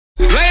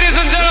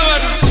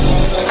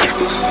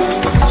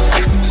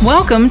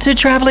Welcome to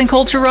Traveling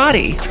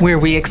Culturati, where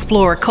we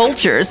explore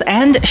cultures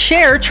and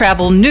share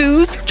travel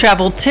news,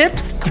 travel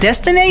tips,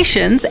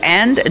 destinations,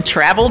 and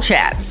travel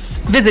chats.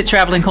 Visit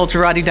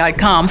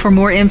travelingculturati.com for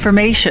more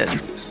information.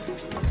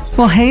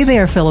 Well, hey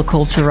there, fellow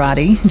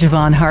Culturati.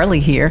 Javon Harley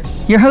here,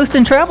 your host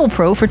and travel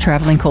pro for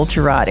Traveling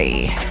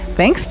Culturati.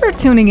 Thanks for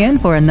tuning in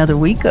for another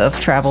week of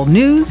travel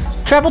news,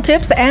 travel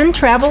tips, and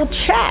travel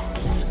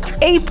chats.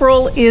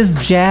 April is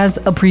Jazz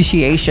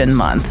Appreciation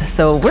Month,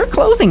 so we're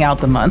closing out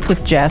the month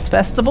with jazz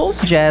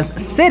festivals, jazz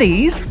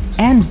cities,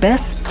 and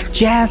best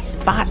jazz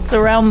spots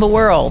around the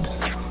world.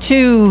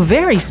 Two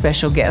very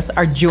special guests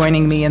are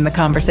joining me in the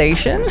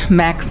conversation.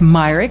 Max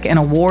Myrick, an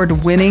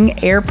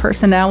award-winning air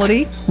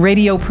personality,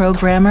 radio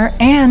programmer,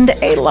 and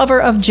a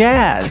lover of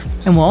jazz.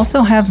 And we'll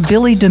also have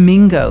Billy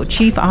Domingo,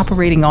 Chief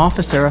Operating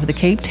Officer of the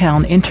Cape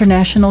Town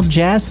International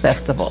Jazz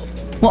Festival.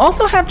 We'll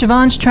also have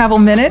Javon's Travel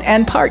Minute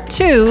and part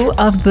 2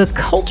 of the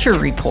Culture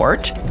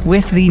Report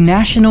with the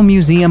National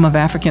Museum of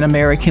African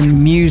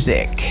American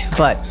Music.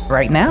 But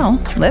right now,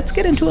 let's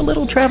get into a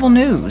little travel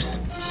news.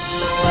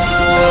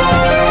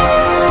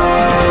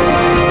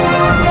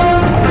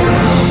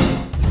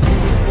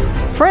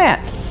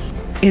 France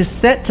is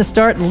set to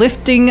start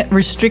lifting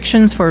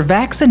restrictions for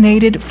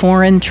vaccinated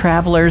foreign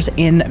travelers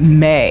in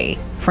May.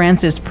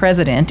 France's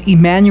president,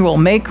 Emmanuel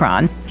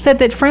Macron, said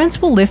that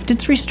France will lift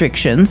its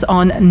restrictions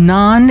on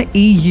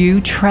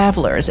non-EU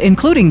travelers,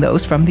 including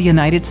those from the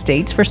United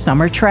States for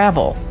summer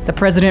travel. The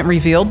president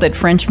revealed that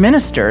French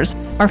ministers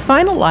are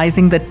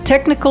finalizing the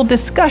technical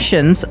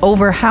discussions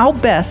over how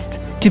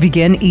best to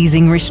begin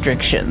easing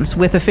restrictions,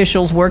 with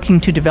officials working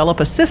to develop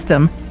a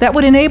system that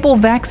would enable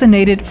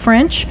vaccinated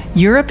French,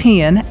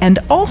 European, and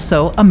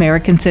also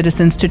American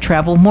citizens to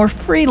travel more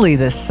freely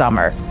this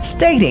summer,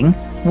 stating,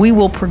 "We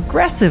will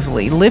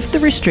progressively lift the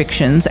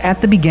restrictions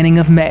at the beginning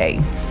of May,"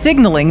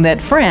 signaling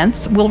that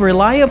France will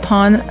rely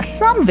upon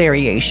some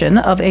variation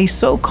of a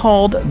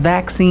so-called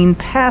vaccine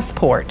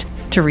passport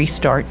to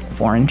restart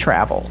foreign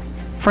travel.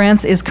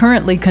 France is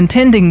currently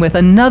contending with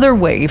another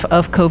wave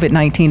of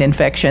COVID-19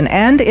 infection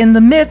and in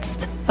the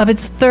midst of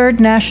its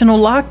third national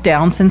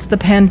lockdown since the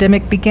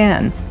pandemic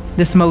began.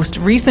 This most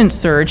recent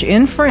surge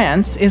in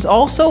France is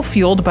also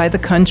fueled by the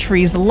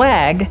country's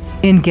lag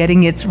in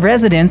getting its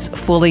residents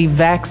fully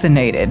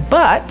vaccinated.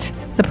 But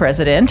the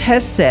president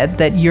has said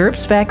that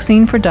Europe's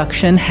vaccine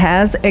production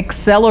has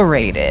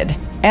accelerated,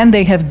 and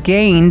they have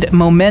gained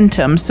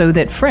momentum so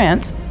that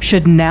France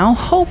should now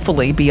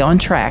hopefully be on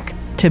track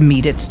to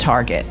meet its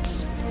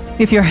targets.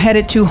 If you're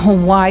headed to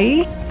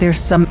Hawaii, there's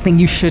something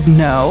you should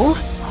know.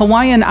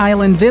 Hawaiian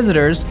Island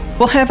visitors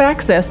will have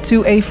access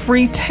to a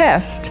free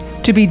test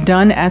to be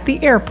done at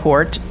the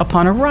airport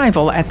upon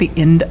arrival at the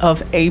end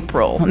of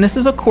April. And this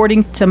is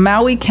according to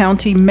Maui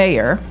County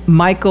Mayor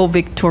Michael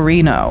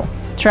Victorino.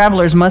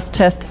 Travelers must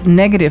test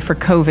negative for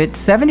COVID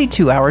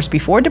 72 hours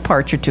before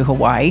departure to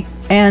Hawaii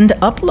and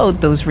upload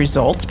those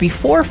results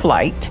before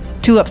flight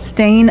to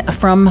abstain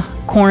from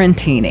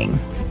quarantining.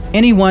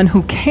 Anyone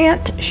who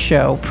can't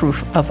show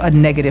proof of a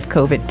negative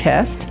COVID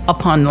test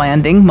upon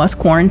landing must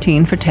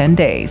quarantine for 10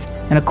 days.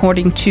 And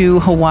according to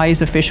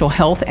Hawaii's official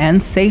health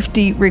and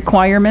safety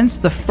requirements,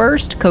 the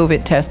first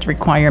COVID test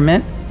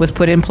requirement was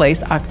put in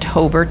place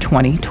October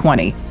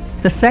 2020.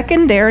 The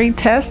secondary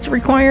test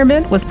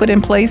requirement was put in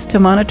place to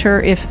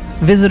monitor if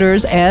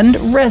visitors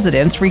and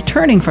residents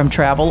returning from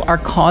travel are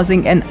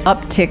causing an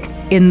uptick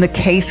in the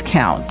case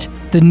count.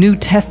 The new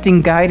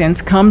testing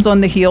guidance comes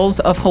on the heels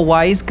of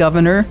Hawaii's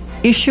governor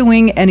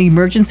issuing an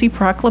emergency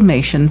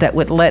proclamation that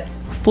would let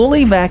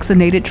fully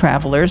vaccinated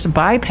travelers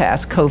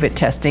bypass COVID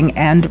testing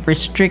and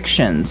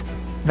restrictions.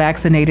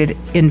 Vaccinated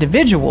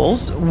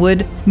individuals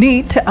would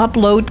need to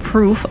upload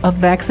proof of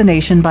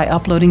vaccination by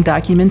uploading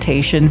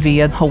documentation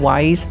via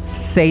Hawaii's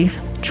Safe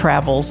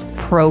Travels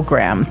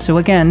program. So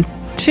again,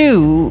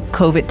 2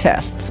 COVID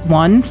tests,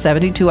 one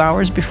 72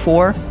 hours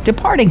before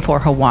departing for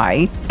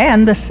Hawaii,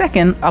 and the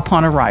second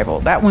upon arrival.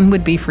 That one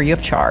would be free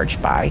of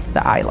charge by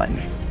the island.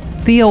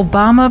 The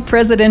Obama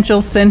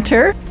Presidential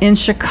Center in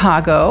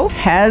Chicago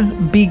has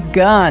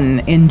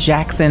begun in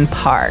Jackson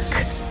Park.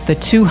 The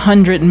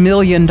 $200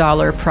 million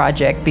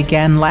project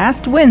began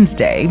last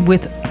Wednesday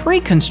with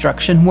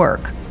pre-construction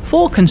work.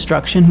 Full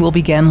construction will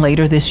begin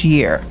later this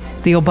year.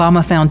 The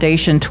Obama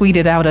Foundation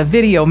tweeted out a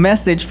video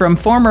message from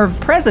former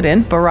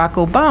President Barack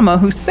Obama,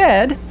 who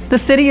said, "The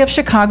city of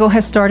Chicago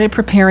has started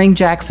preparing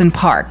Jackson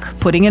Park,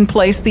 putting in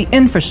place the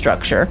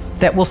infrastructure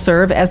that will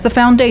serve as the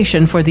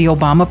foundation for the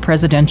Obama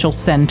Presidential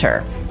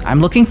Center.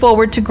 I'm looking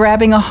forward to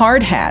grabbing a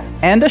hard hat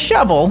and a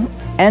shovel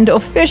and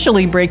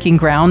officially breaking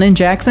ground in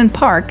Jackson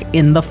Park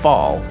in the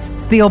fall."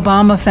 The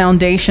Obama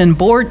Foundation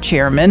board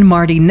chairman,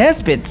 Marty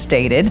Nesbitt,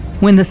 stated,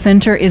 "When the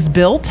center is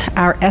built,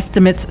 our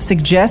estimates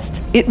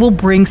suggest it will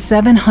bring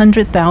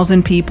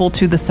 700,000 people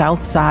to the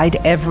South Side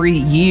every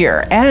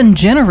year and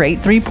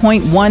generate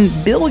 $3.1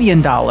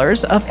 billion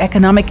of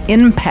economic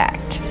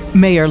impact.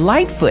 Mayor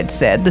Lightfoot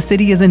said the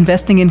city is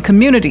investing in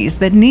communities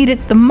that need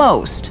it the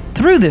most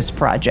through this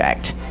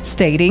project,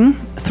 stating,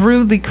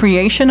 "Through the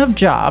creation of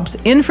jobs,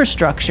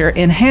 infrastructure,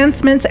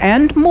 enhancements,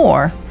 and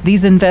more,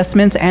 these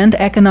investments and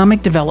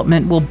economic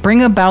development will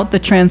bring about the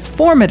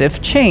transformative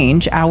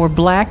change our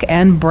Black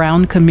and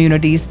brown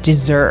communities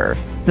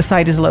deserve." The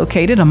site is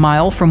located a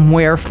mile from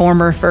where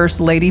former First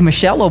Lady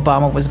Michelle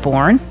Obama was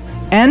born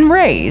and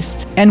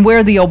raised, and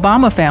where the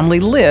Obama family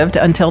lived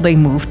until they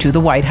moved to the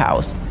White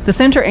House. The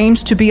center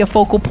aims to be a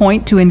focal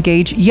point to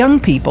engage young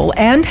people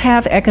and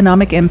have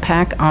economic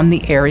impact on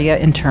the area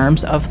in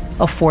terms of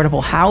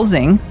affordable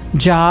housing,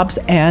 jobs,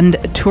 and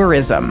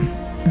tourism.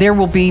 There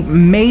will be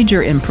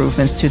major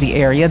improvements to the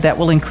area that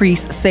will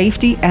increase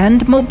safety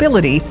and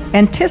mobility,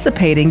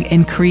 anticipating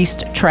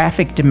increased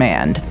traffic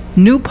demand.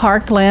 New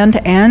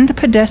parkland and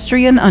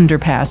pedestrian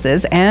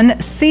underpasses, and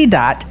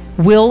CDOT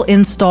will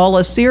install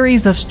a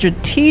series of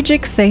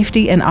strategic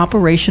safety and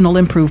operational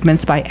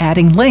improvements by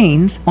adding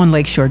lanes on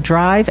Lakeshore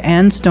Drive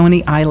and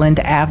Stony Island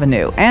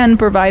Avenue and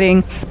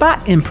providing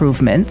spot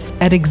improvements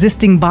at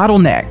existing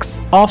bottlenecks,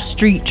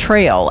 off-street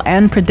trail,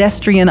 and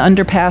pedestrian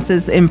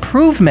underpasses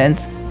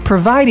improvements,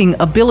 providing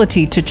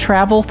ability to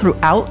travel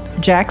throughout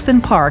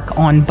Jackson Park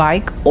on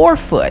bike or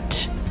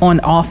foot on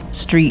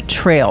off-street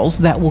trails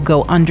that will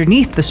go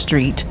underneath the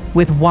street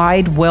with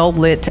wide,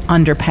 well-lit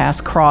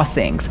underpass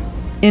crossings.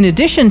 In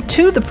addition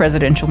to the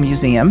Presidential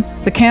Museum,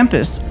 the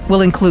campus will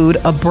include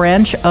a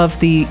branch of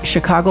the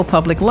Chicago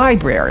Public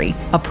Library,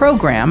 a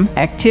program,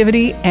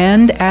 activity,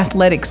 and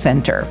athletic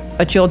center,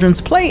 a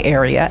children's play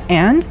area,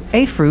 and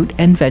a fruit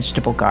and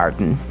vegetable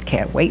garden.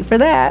 Can't wait for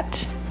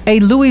that. A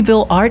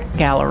Louisville art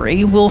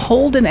gallery will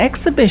hold an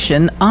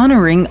exhibition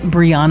honoring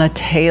Breonna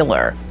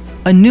Taylor.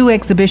 A new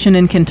exhibition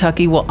in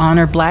Kentucky will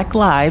honor Black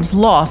lives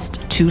lost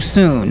too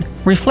soon,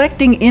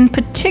 reflecting in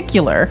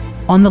particular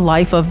on the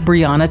life of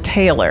Breonna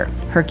Taylor,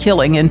 her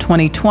killing in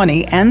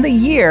 2020, and the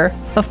year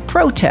of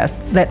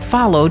protests that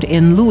followed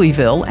in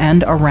Louisville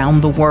and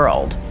around the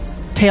world.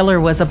 Taylor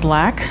was a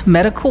Black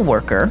medical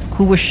worker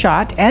who was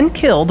shot and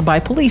killed by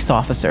police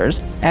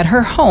officers at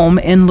her home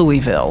in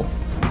Louisville.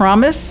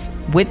 Promise,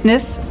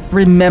 Witness,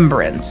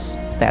 Remembrance.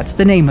 That's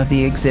the name of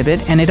the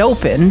exhibit, and it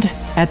opened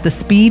at the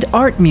Speed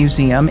Art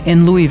Museum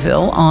in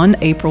Louisville on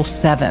April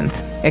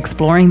 7th,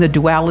 exploring the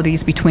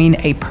dualities between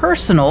a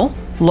personal,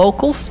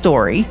 local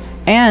story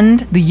and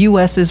the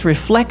U.S.'s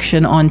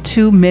reflection on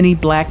too many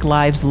Black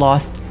lives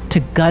lost to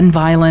gun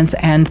violence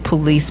and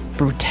police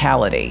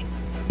brutality.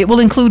 It will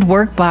include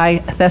work by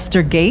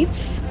Thester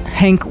Gates,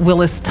 Hank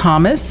Willis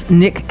Thomas,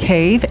 Nick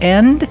Cave,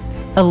 and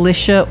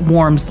Alicia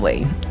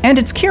Wormsley, and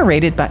it's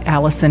curated by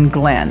Allison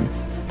Glenn.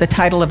 The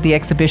title of the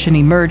exhibition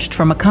emerged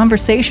from a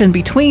conversation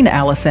between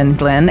Allison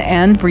Glenn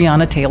and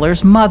Breonna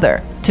Taylor's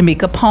mother,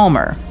 Tamika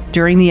Palmer,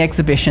 during the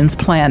exhibition's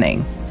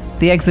planning.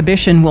 The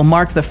exhibition will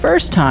mark the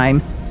first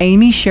time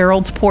Amy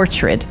Sherald's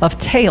portrait of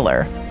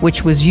Taylor,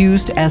 which was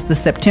used as the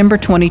September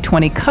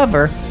 2020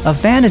 cover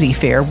of Vanity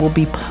Fair, will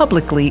be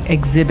publicly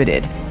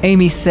exhibited.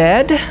 Amy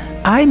said,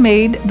 "I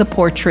made the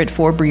portrait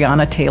for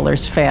Breonna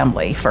Taylor's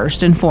family,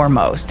 first and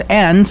foremost,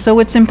 and so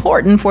it's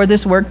important for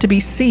this work to be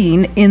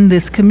seen in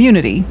this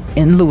community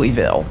in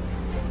Louisville."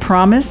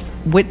 Promise,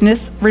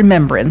 Witness,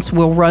 Remembrance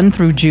will run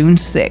through June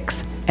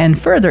 6, and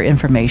further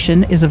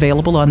information is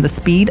available on the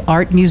Speed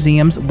Art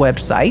Museum's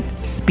website,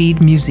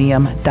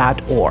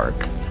 speedmuseum.org.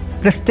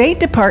 The State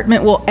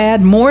Department will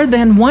add more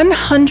than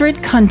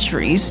 100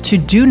 countries to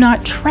Do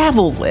Not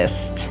Travel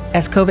list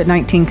as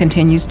COVID-19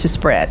 continues to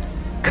spread.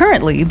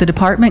 Currently, the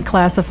department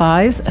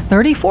classifies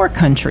 34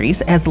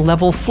 countries as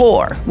level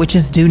 4, which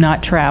is do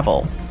not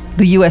travel.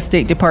 The U.S.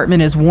 State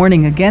Department is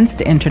warning against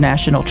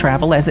international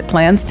travel as it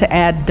plans to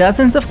add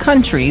dozens of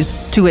countries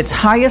to its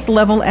highest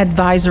level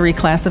advisory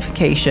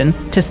classification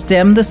to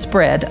stem the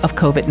spread of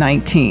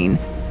COVID-19.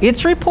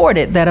 It's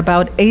reported that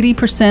about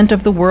 80%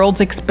 of the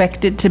world's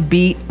expected to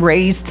be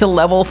raised to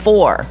level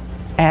 4,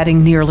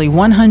 adding nearly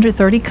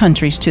 130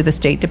 countries to the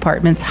State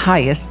Department's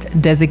highest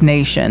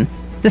designation.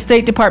 The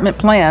State Department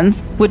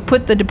plans would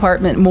put the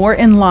department more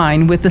in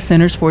line with the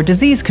Centers for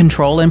Disease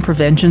Control and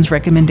Prevention's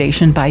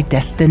recommendation by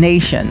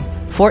destination.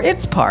 For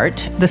its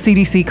part, the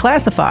CDC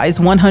classifies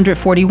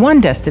 141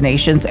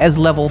 destinations as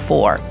level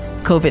 4,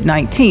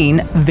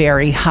 COVID-19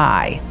 very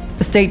high.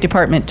 The State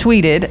Department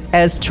tweeted,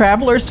 "As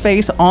travelers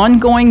face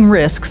ongoing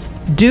risks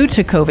due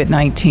to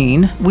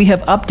COVID-19, we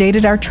have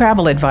updated our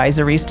travel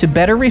advisories to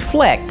better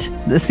reflect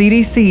the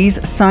CDC's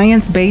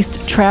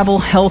science-based travel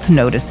health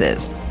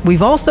notices.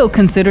 We've also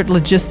considered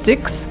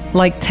logistics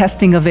like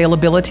testing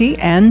availability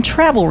and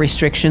travel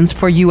restrictions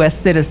for U.S.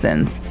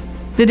 citizens."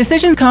 The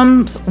decision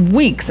comes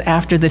weeks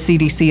after the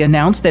CDC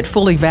announced that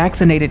fully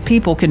vaccinated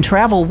people can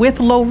travel with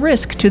low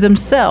risk to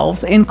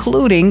themselves,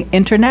 including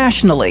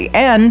internationally,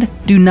 and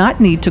do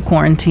not need to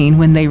quarantine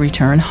when they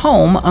return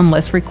home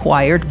unless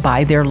required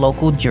by their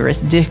local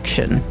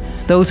jurisdiction.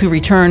 Those who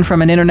return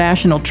from an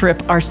international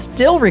trip are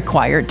still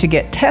required to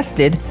get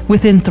tested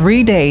within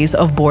 3 days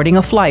of boarding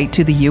a flight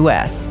to the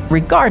U.S.,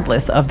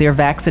 regardless of their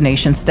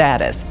vaccination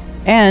status.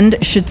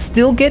 and should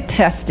still get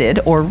tested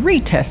or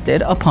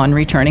retested upon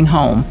returning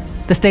home.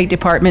 The State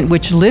Department,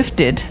 which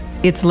lifted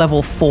its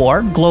Level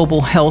 4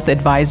 Global Health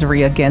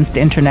Advisory against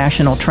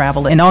international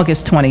travel in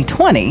August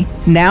 2020,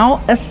 now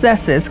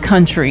assesses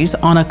countries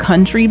on a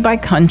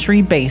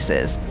country-by-country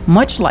basis,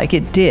 much like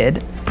it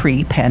did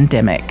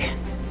pre-pandemic.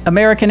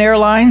 American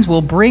Airlines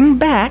will bring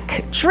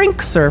back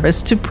drink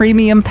service to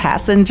premium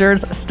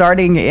passengers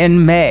starting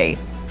in May.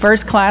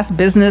 First-class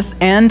business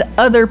and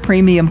other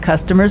premium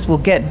customers will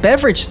get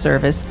beverage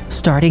service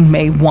starting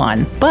May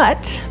 1,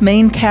 but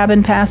main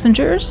cabin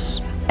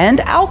passengers and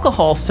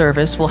alcohol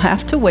service will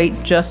have to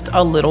wait just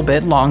a little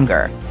bit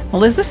longer.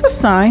 Well, is this a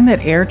sign that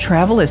air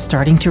travel is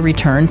starting to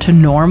return to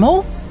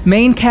normal?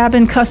 Main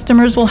cabin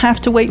customers will have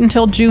to wait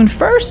until June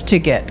 1st to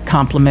get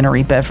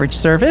complimentary beverage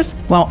service,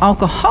 while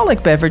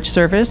alcoholic beverage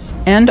service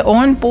and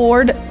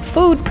on-board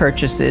food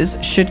purchases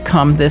should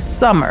come this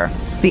summer.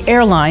 The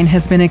airline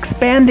has been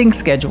expanding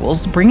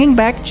schedules, bringing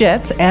back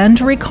jets, and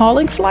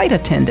recalling flight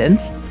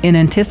attendants in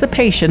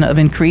anticipation of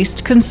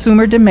increased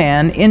consumer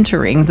demand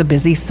entering the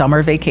busy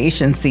summer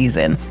vacation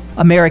season.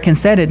 American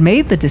said it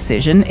made the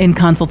decision in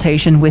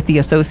consultation with the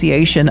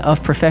Association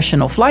of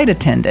Professional Flight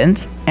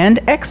Attendants and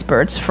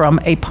experts from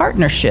a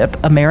partnership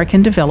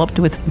American developed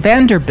with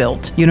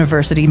Vanderbilt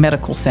University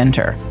Medical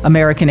Center.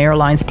 American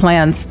Airlines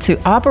plans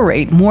to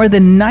operate more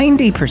than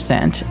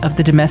 90% of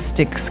the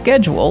domestic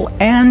schedule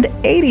and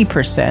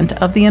 80%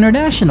 of the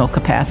international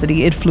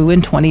capacity it flew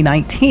in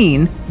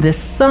 2019 this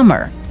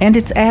summer, and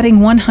it's adding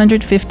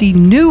 150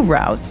 new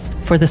routes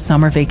for the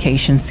summer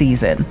vacation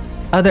season.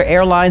 Other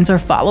airlines are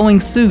following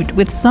suit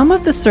with some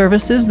of the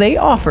services they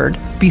offered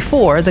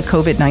before the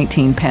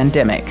COVID-19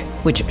 pandemic,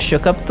 which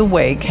shook up the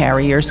way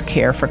carriers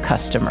care for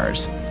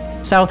customers.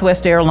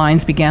 Southwest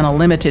Airlines began a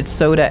limited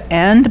soda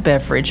and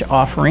beverage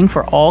offering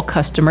for all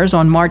customers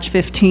on March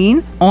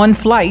 15 on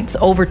flights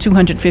over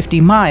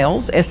 250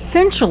 miles,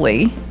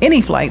 essentially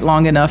any flight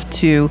long enough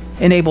to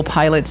enable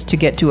pilots to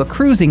get to a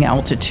cruising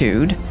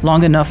altitude,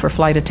 long enough for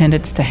flight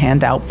attendants to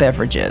hand out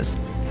beverages.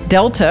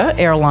 Delta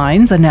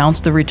Airlines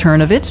announced the return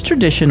of its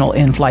traditional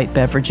in-flight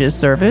beverages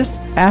service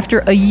after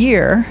a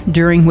year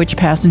during which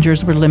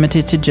passengers were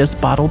limited to just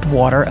bottled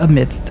water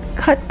amidst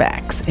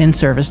cutbacks in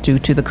service due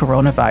to the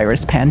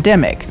coronavirus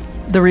pandemic.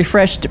 The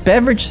refreshed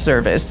beverage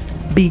service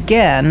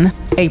began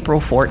April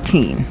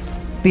 14.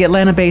 The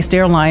Atlanta-based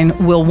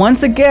airline will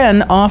once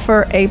again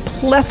offer a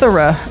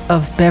plethora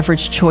of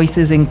beverage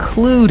choices,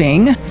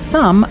 including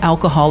some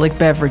alcoholic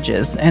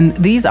beverages, and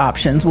these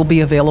options will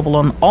be available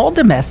on all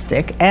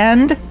domestic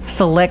and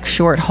select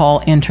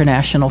short-haul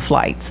international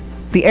flights.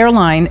 The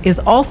airline is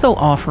also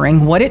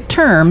offering what it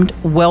termed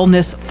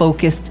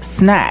wellness-focused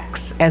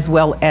snacks, as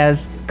well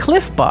as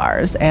Cliff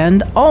Bars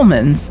and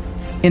almonds,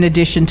 in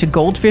addition to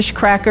goldfish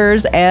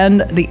crackers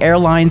and the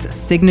airline's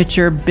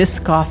signature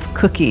Biscoff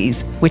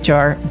cookies, which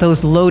are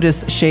those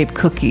lotus-shaped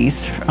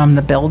cookies from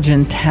the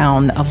Belgian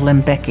town of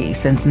Lembecky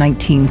since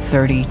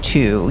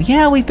 1932.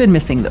 Yeah, we've been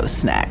missing those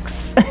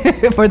snacks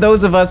for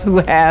those of us who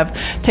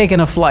have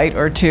taken a flight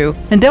or two.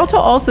 And Delta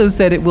also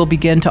said it will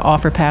begin to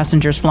offer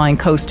passengers flying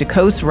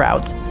coast-to-coast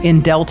routes in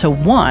Delta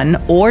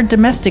One or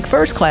domestic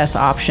first-class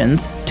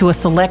options to a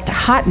select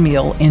hot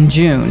meal in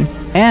June.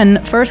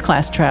 And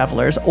first-class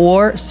travelers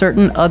or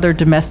certain other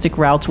domestic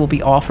routes will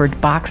be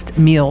offered boxed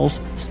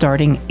meals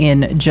starting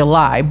in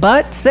July,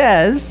 but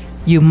says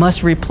you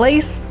must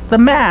replace the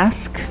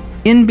mask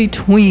in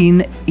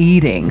between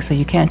eating. So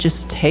you can't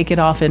just take it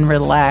off and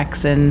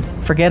relax and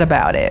forget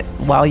about it.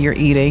 While you're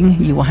eating,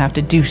 you will have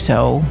to do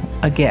so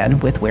again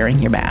with wearing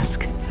your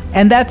mask.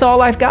 And that's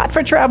all I've got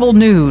for travel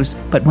news.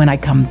 But when I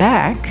come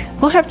back,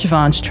 we'll have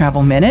Javon's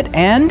Travel Minute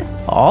and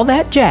all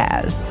that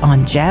jazz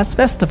on Jazz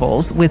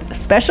Festivals with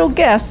special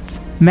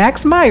guests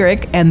Max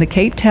Myrick and the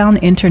Cape Town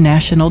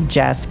International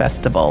Jazz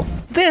Festival.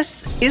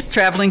 This is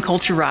Traveling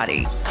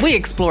Culturati. We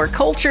explore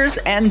cultures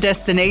and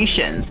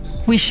destinations.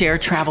 We share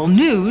travel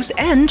news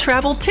and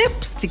travel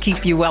tips to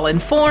keep you well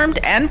informed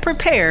and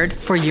prepared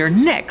for your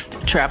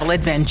next travel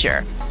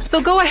adventure.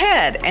 So go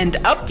ahead and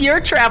up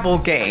your travel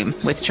game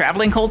with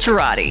Traveling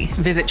Culturati.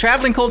 Visit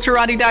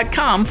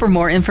travelingculturati.com for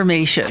more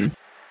information.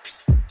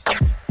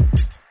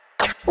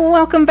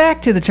 Welcome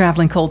back to the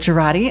Traveling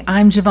Culturati.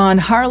 I'm Javon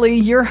Harley,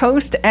 your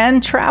host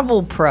and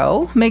travel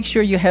pro. Make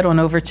sure you head on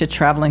over to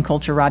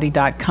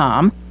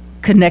travelingculturati.com,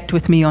 connect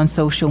with me on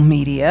social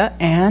media,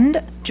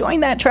 and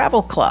join that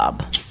travel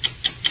club.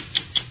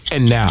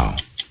 And now,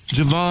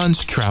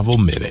 Javon's Travel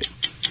Minute.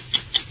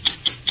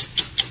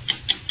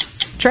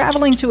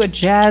 Traveling to a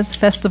jazz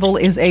festival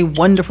is a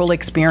wonderful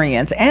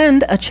experience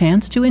and a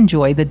chance to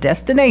enjoy the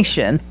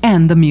destination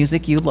and the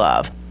music you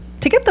love.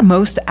 To get the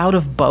most out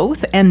of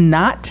both and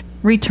not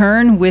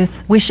return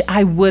with wish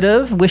I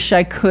would've, wish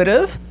I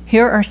could've,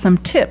 here are some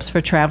tips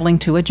for traveling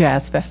to a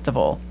jazz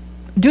festival.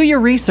 Do your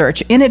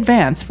research in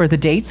advance for the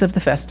dates of the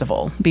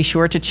festival. Be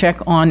sure to check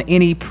on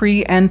any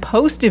pre- and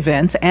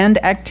post-events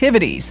and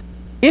activities.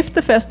 If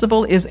the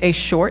festival is a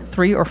short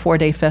 3 or 4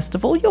 day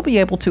festival, you'll be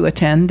able to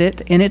attend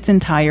it in its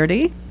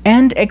entirety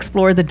and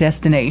explore the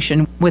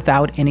destination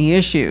without any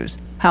issues.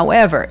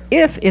 However,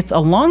 if it's a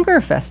longer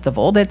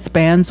festival that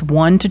spans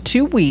 1 to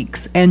 2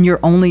 weeks and you're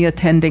only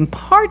attending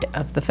part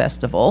of the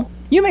festival,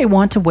 you may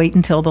want to wait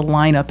until the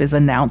lineup is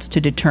announced to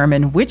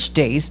determine which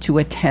days to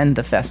attend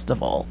the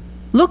festival.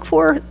 Look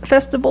for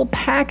festival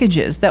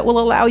packages that will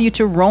allow you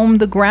to roam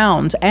the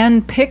grounds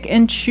and pick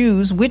and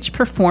choose which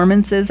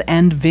performances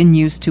and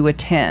venues to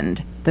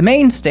attend. The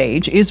main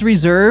stage is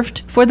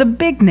reserved for the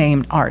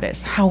big-named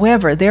artists.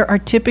 However, there are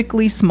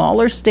typically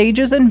smaller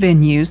stages and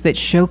venues that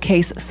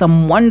showcase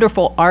some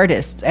wonderful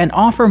artists and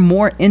offer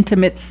more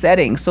intimate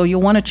settings, so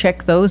you'll want to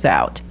check those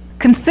out.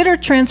 Consider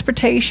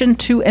transportation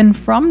to and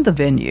from the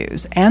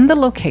venues and the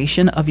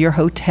location of your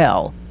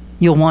hotel.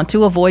 You'll want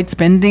to avoid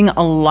spending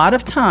a lot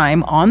of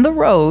time on the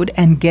road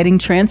and getting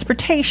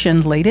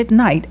transportation late at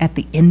night at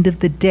the end of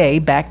the day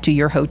back to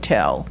your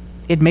hotel.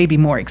 It may be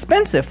more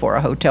expensive for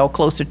a hotel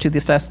closer to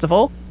the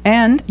festival,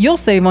 and you'll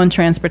save on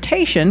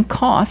transportation,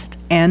 cost,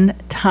 and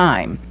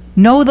time.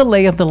 Know the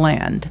lay of the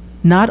land.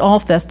 Not all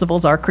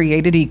festivals are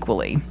created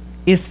equally.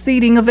 Is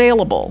seating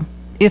available?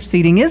 If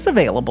seating is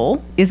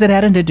available, is it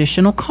at an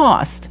additional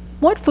cost?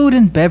 What food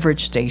and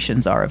beverage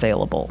stations are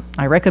available?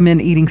 I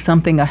recommend eating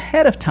something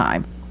ahead of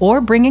time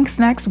or bringing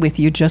snacks with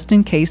you just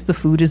in case the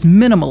food is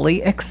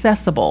minimally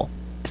accessible.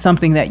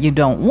 Something that you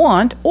don't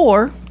want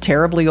or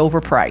terribly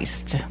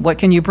overpriced. What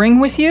can you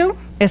bring with you?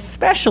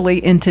 Especially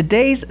in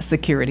today's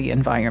security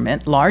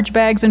environment, large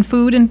bags and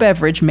food and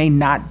beverage may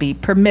not be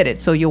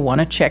permitted, so you'll want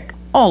to check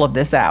all of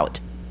this out.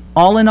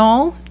 All in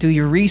all, do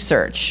your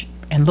research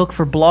and look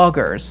for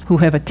bloggers who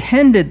have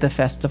attended the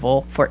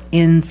festival for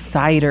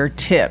insider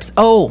tips.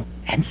 Oh,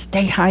 and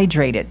stay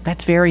hydrated.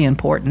 That's very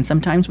important.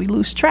 Sometimes we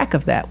lose track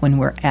of that when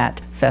we're at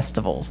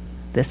festivals.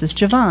 This is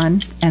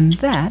Javon, and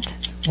that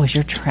was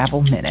your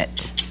Travel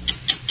Minute.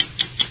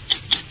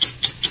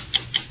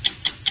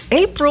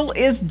 April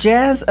is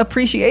Jazz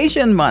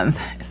Appreciation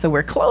Month, so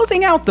we're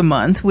closing out the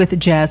month with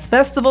jazz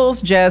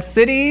festivals, jazz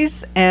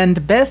cities,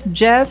 and best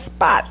jazz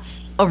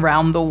spots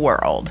around the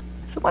world.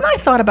 So when I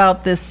thought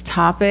about this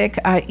topic,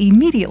 I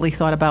immediately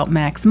thought about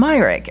Max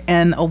Myrick,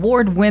 an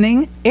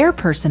award-winning air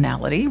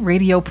personality,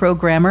 radio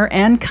programmer,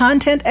 and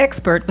content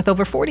expert with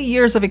over 40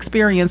 years of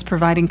experience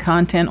providing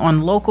content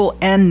on local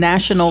and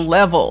national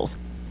levels.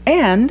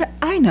 And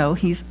I know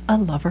he's a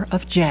lover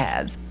of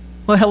jazz.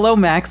 Well, hello,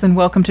 Max, and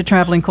welcome to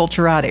Traveling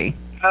Culturati.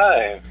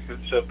 Hi,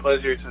 it's a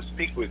pleasure to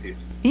speak with you.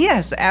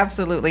 Yes,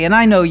 absolutely. And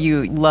I know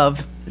you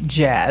love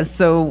jazz.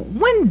 So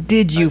when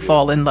did you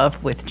fall in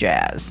love with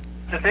jazz?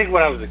 I think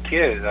when I was a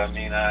kid,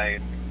 I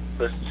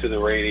listened to the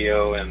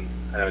radio, and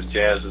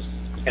jazz was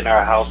in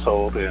our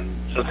household and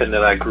something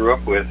that I grew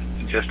up with,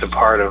 just a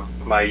part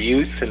of my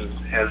youth. And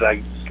as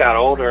I got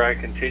older, I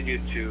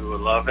continued to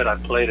love it. I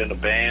played in a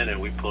band,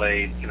 and we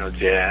played,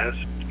 jazz.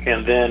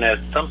 And then at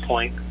some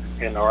point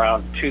in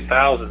around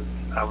 2000,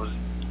 I was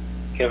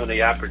given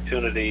the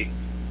opportunity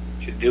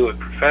to do it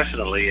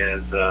professionally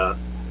as the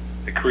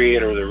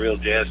creator of the Real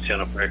Jazz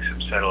Channel for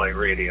XM Satellite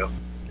Radio.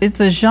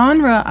 It's a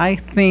genre, I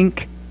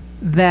think,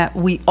 that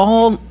we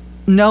all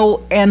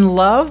know and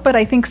love, but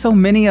I think so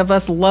many of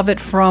us love it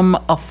from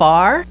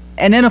afar.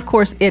 And then, of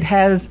course, it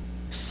has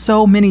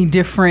so many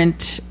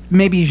different,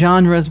 maybe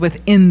genres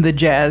within the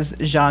jazz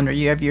genre.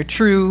 You have your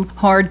true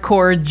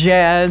hardcore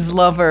jazz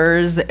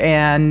lovers,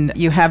 and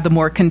you have the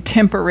more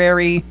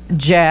contemporary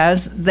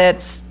jazz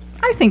that's,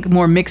 I think,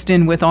 more mixed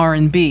in with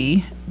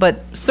R&B,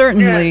 but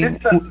certainly...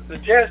 Yeah, the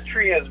jazz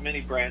tree has many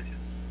branches,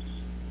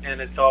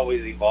 and it's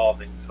always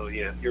evolving. So,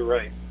 yeah, you're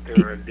right.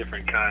 There are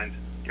different kinds,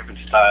 different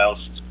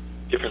styles,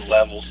 different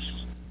levels,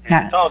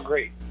 and it's all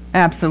great.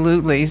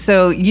 Absolutely.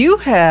 So you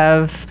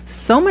have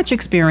so much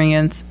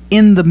experience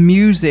in the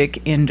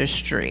music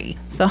industry.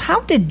 So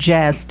how did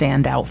jazz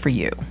stand out for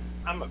you?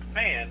 I'm a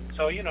fan.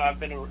 So, I've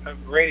been in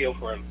radio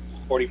for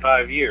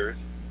 45 years.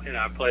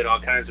 I played all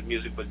kinds of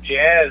music, but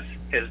jazz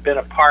has been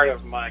a part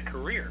of my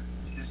career.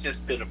 It's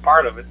just been a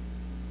part of it.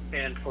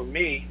 And for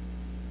me,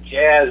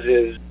 jazz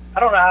is, I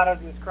don't know how to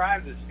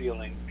describe this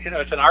feeling.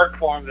 It's an art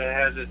form that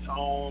has its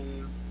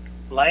own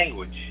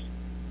language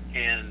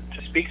and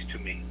speaks to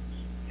me.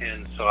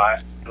 And so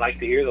I like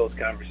to hear those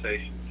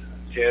conversations.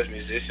 Jazz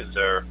musicians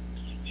are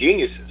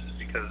geniuses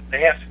because they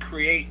have to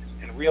create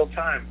in real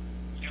time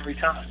every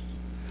time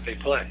they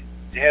play.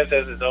 Jazz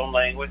has its own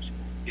language.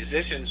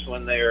 Musicians,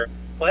 when they're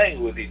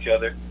playing with each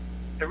other,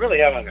 they're really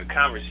having a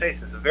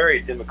conversation. It's a very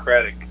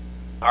democratic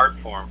art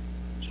form.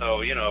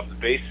 So, if the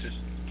bass is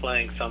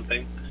playing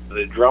something,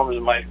 the drums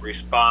might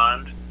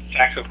respond,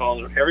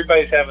 saxophones,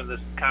 everybody's having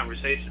this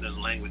conversation in the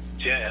language of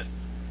jazz.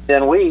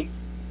 Then we,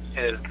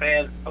 as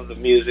fans of the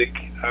music,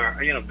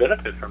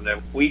 benefit from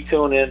that. We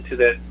tune into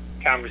that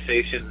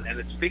conversation, and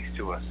it speaks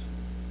to us.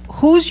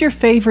 Who's your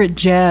favorite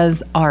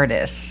jazz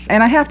artist?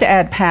 And I have to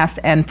add past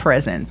and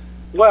present.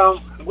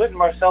 Well, Wynton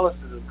Marsalis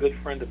is a good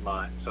friend of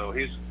mine, so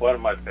he's one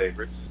of my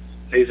favorites.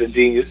 He's a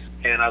genius,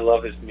 and I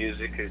love his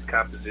music, his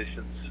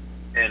compositions,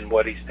 and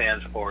what he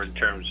stands for in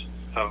terms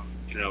of,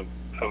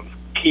 of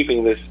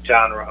keeping this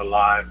genre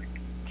alive,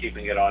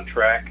 keeping it on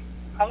track.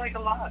 I like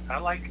a lot. I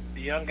like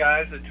the young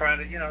guys that are trying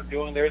to,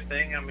 doing their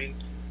thing.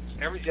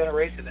 every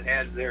generation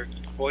adds their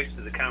voice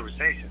to the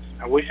conversation.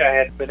 I wish I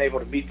had been able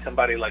to meet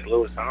somebody like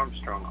Louis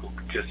Armstrong, who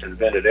just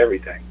invented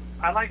everything.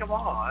 I like them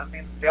all. I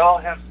mean, they all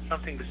have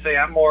something to say.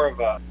 I'm more of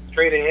a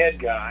straight-ahead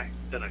guy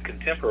than a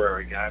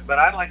contemporary guy, but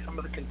I like some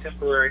of the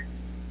contemporary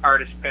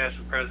artists, past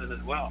and present,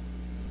 as well.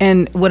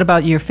 And what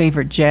about your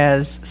favorite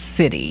jazz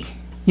city?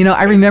 You know,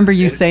 I remember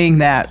you saying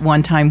that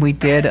one time we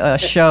did a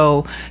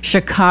show,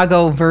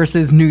 Chicago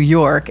versus New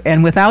York,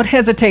 and without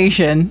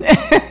hesitation,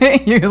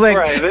 you're like,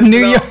 right.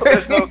 New York.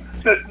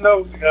 There's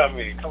no, I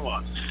mean, come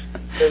on.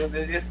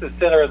 It's the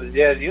center of the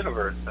jazz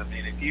universe. I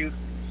mean,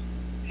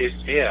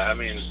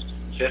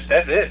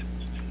 that's it.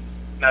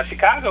 Now,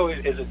 Chicago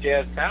is a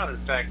jazz town. In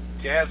fact,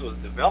 jazz was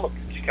developed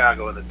in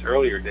Chicago in its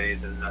earlier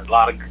days, and a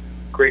lot of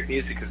great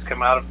music has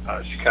come out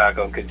of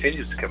Chicago and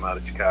continues to come out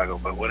of Chicago.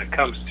 But when it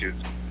comes to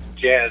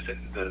jazz,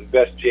 the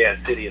best jazz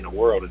city in the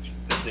world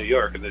is New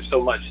York, and there's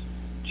so much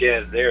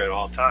jazz there at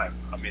all times.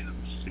 I mean,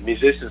 the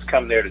musicians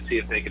come there to see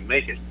if they can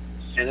make it,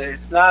 and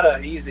it's not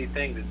an easy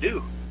thing to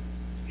do.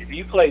 If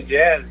you play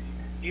jazz,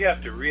 you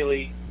have to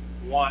really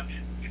want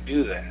to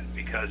do that,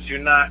 because you're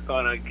not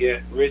going to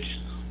get rich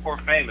or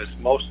famous,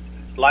 most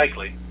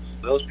likely.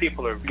 Those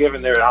people are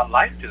giving their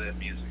life to that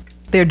music.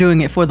 They're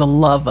doing it for the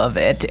love of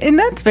it, and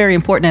that's very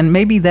important, and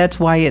maybe that's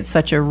why it's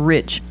such a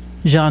rich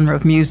genre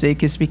of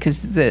music, is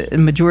because the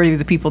majority of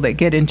the people that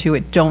get into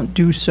it don't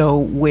do so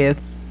with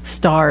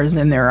stars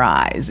in their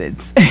eyes.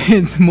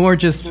 It's more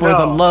just for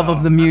the love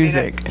of the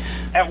music. I mean,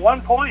 at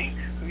one point,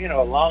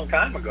 a long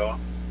time ago,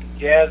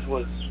 jazz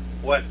was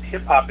what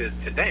hip-hop is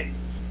today.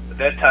 But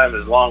that time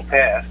is long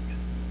past,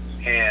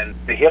 and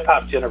the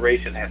hip-hop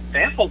generation has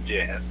sampled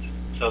jazz,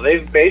 so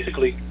they've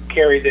basically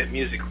carried that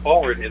music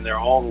forward in their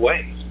own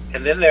way.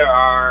 And then there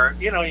are,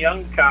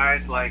 young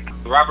guys like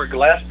Robert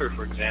Glasper,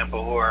 for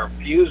example, who are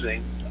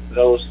fusing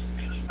those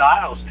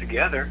styles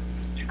together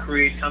to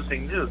create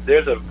something new.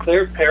 There's a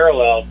clear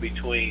parallel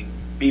between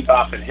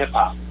bebop and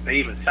hip-hop. They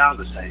even sound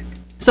the same.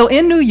 So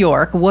in New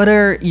York, what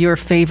are your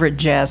favorite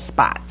jazz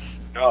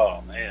spots?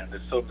 Oh, man,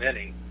 there's so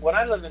many. When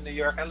I lived in New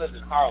York, I lived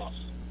in Harlem.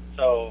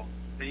 So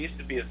there used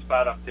to be a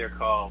spot up there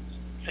called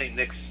St.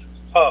 Nick's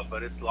Pub,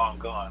 but it's long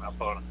gone,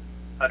 up on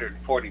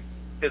 145th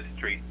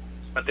Street.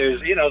 But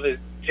there's, the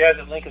Jazz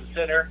at Lincoln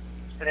Center.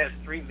 It has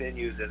 3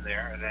 venues in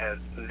there. It has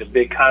the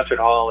big concert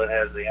hall. It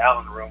has the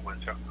Allen Room, which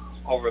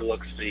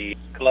overlooks the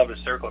Columbus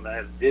Circle, and it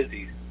has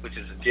Dizzy's, which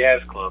is a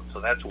jazz club.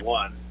 So that's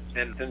one.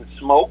 And then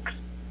Smoke,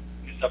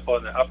 it's up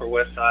on the Upper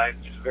West Side.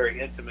 It's a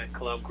very intimate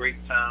club, great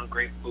sound,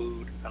 great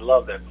food. I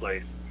love that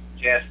place.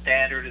 Jazz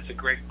Standard is a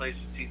great place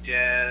to see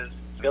jazz.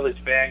 Village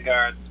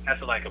Vanguard,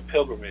 that's like a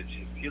pilgrimage.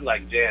 If you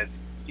like jazz,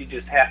 you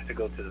just have to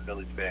go to the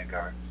Village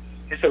Vanguard.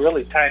 It's a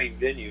really tiny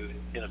venue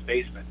in a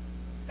basement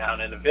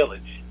down in the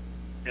village.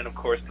 And of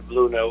course the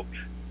Blue Note,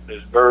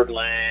 there's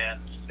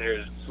Birdland,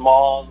 there's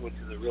Smalls, which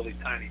is a really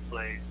tiny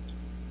place.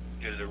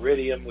 There's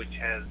Iridium, which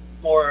has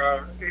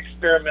more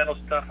experimental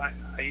stuff.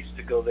 I used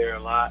to go there a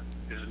lot.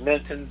 There's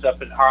Minton's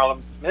up in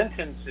Harlem.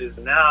 Minton's is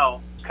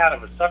now kind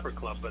of a supper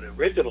club, but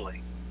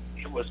originally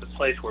it was the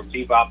place where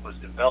bebop was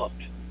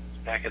developed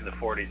back in the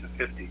 40s and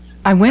 50s.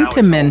 I went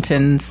to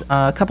Minton's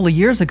a couple of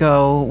years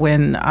ago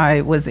when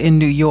I was in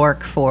New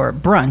York for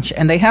brunch,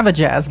 and they have a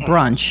jazz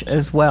brunch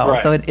as well. Right.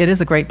 So it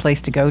is a great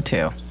place to go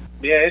to.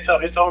 Yeah,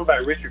 it's owned by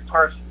Richard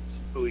Parsons,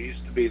 who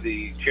used to be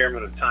the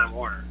chairman of Time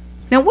Warner.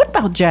 Now, what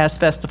about jazz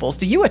festivals?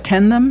 Do you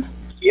attend them?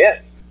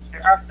 Yes.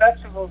 There are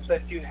festivals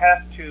that you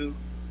have to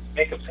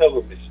make a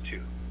pilgrimage to,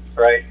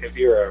 right? If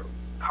you're a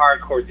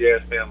hardcore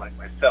jazz fan like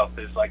myself,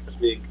 there's like the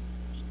big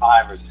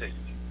 5 or 6.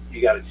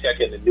 You got to check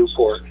into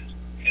Newport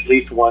at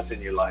least once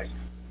in your life.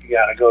 You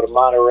got to go to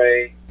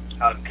Monterey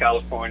out in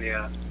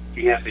California.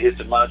 You have to hit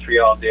the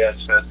Montreal Jazz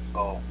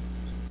Festival.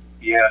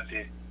 You have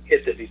to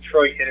hit the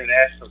Detroit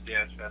International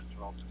Jazz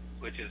Festival,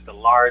 which is the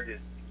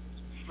largest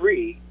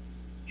free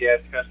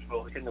jazz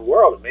festival in the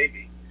world,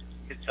 maybe.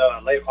 It's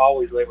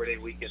always Labor Day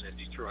weekend in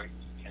Detroit.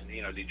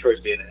 And,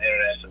 Detroit being an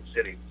international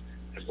city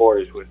that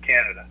borders with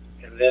Canada.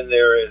 And then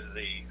there is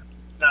the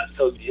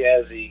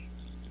not-so-jazzy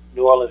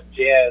New Orleans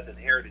Jazz and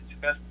Heritage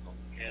Festival.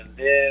 And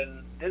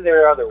then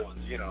there are other ones,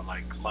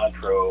 like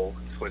Montreux,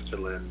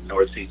 Switzerland,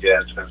 North Sea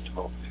Jazz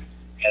Festival.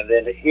 And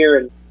then here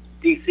in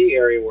D.C.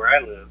 area where I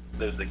live,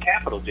 there's the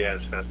Capitol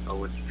Jazz Festival,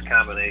 which is a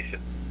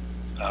combination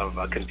of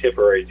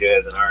contemporary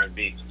jazz and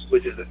R&B,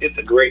 it's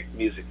a great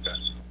music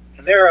festival.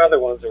 And there are other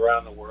ones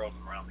around the world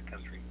and around the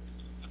country.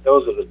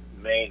 Those are the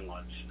main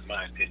ones, in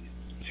my opinion.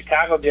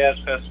 Chicago Jazz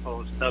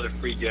Festival is another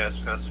free jazz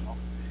festival.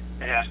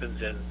 It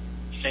happens in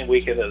the same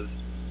weekend as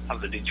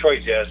the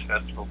Detroit Jazz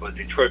Festival, but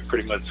Detroit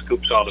pretty much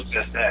scoops all the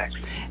best acts.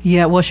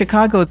 Yeah, well,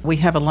 Chicago, we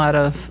have a lot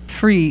of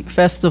free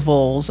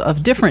festivals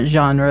of different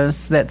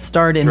genres that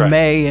start in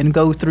May and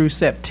go through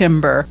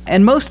September.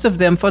 And most of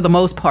them, for the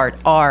most part,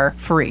 are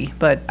free.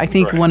 But I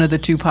think one of the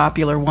two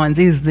popular ones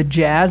is the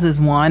jazz is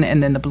one,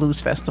 and then the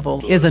blues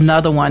festival is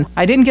another one.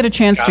 I didn't get a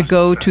chance to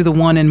go to the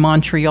one in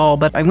Montreal,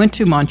 but I went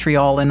to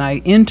Montreal and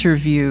I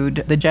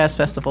interviewed the jazz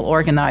festival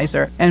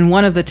organizer. And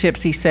one of the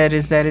tips he said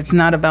is that it's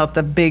not about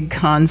the big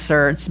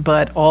concerts,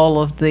 but all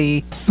of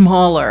the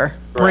smaller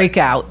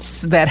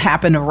breakouts that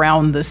happen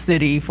around the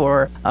city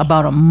for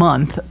about a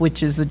month,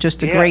 which is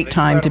just a great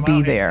time to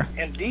be there.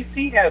 And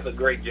D.C. has a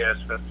great jazz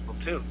festival,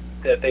 too,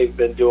 that they've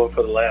been doing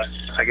for the last,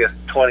 I guess,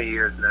 20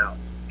 years now.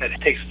 And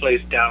it takes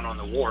place down on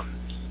the wharf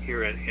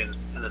here in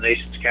the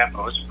nation's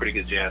capital. It's a pretty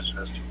good jazz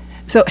festival.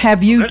 So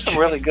there's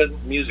some really good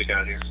music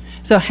out here.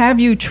 So have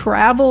you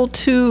traveled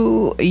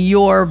to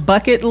your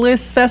bucket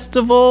list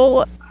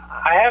festival?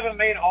 I haven't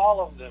made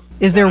all of them.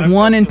 Is there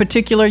one in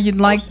particular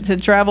you'd like to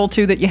travel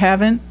to that you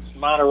haven't?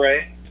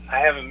 Monterey. I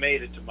haven't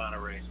made it to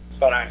Monterey,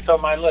 but it's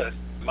on my list.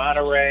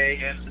 Monterey,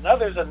 and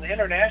there's an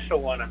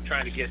international one I'm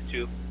trying to get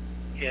to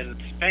in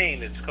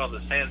Spain. It's called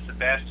the San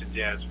Sebastian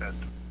Jazz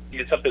Festival.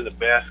 It's up in the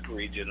Basque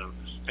region of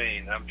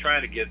Spain. I'm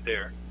trying to get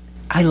there.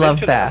 I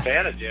love Basque. The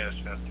Havana Jazz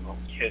Festival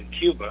in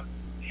Cuba,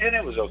 and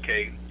it was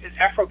okay.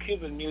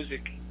 Afro-Cuban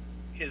music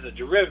is a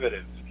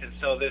derivative, and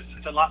so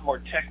it's a lot more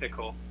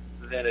technical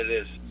than it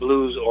is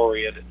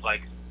blues-oriented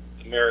like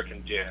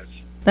American jazz.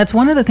 That's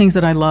one of the things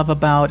that I love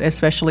about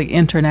especially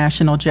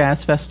international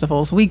jazz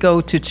festivals. We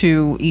go to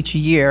two each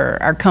year.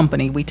 Our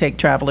company, we take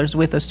travelers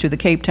with us to the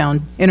Cape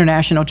Town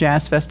International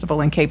Jazz Festival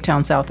in Cape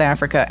Town, South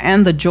Africa,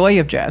 and the Joy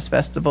of Jazz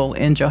Festival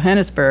in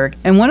Johannesburg.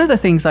 And one of the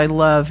things I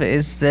love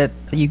is that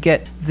you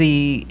get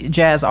the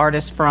jazz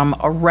artists from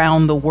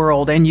around the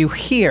world, and you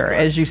hear,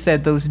 as you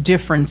said, those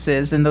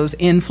differences and those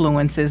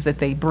influences that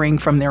they bring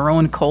from their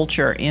own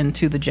culture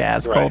into the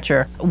jazz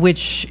culture,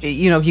 which,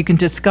 you can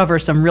discover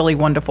some really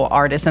wonderful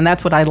artists. And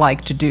that's what I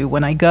like to do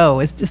when I go,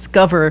 is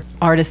discover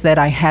artists that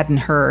I hadn't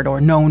heard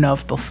or known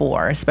of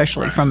before,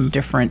 especially from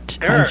different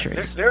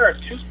countries. There are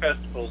two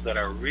festivals that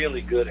are really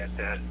good at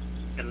that,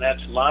 and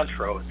that's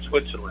Montreux in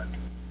Switzerland,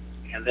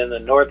 and then the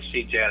North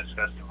Sea Jazz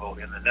Festival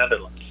in the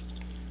Netherlands.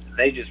 And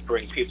they just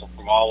bring people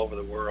from all over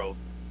the world,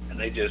 and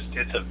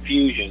it's a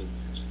fusion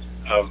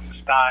of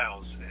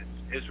styles.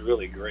 It's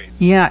really great.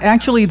 Yeah,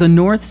 actually, the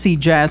North Sea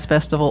Jazz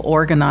Festival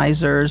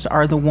organizers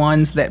are the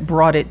ones that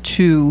brought it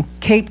to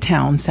Cape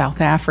Town, South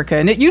Africa.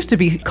 And it used to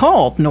be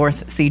called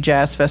North Sea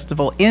Jazz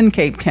Festival in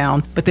Cape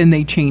Town, but then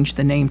they changed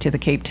the name to the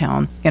Cape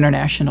Town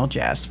International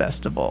Jazz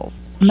Festival.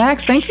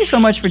 Max, thank you so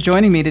much for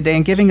joining me today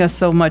and giving us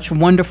so much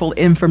wonderful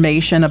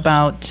information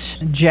about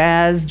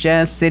jazz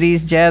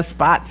cities, jazz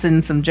spots,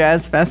 and some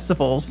jazz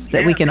festivals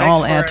that we can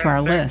all add to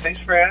our list. Thanks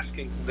for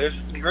asking. There's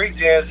great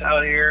jazz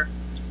out here.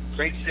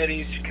 Great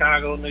cities,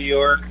 Chicago, New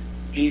York,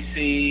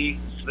 D.C.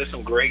 There's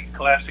some great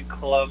classic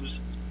clubs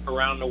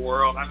around the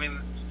world. I mean,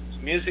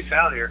 music's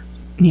out here.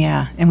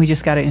 Yeah, and we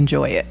just got to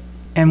enjoy it.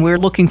 And we're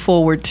looking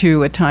forward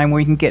to a time where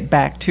we can get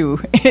back to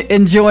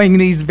enjoying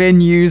these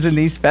venues and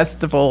these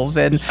festivals.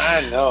 And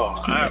I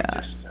know.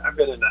 I've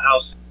been in the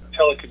house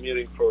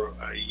telecommuting for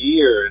a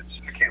year.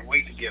 I can't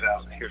wait to get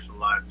out and hear some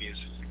live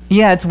music.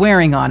 Yeah, it's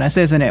wearing on us,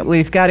 isn't it?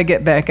 We've got to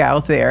get back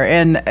out there.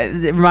 And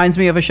it reminds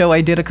me of a show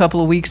I did a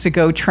couple of weeks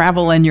ago,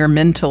 Travel and Your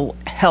Mental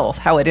Health,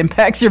 how it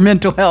impacts your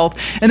mental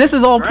health. And this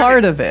is all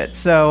part of it.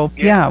 So,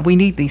 we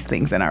need these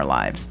things in our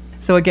lives.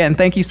 So, again,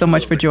 thank you so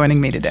much for joining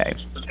me today.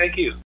 Thank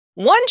you.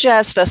 One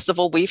jazz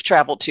festival we've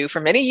traveled to for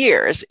many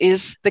years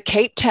is the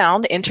Cape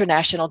Town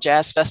International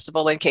Jazz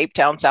Festival in Cape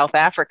Town, South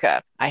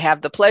Africa. I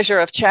have the pleasure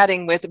of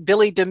chatting with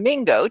Billy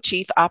Domingo,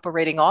 Chief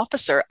Operating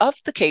Officer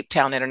of the Cape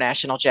Town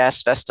International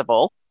Jazz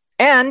Festival.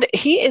 And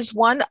he is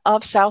one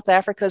of South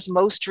Africa's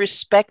most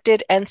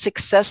respected and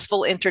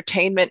successful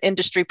entertainment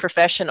industry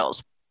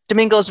professionals.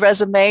 Domingo's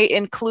resume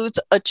includes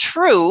a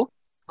true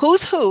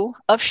who's who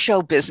of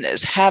show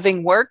business,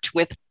 having worked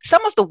with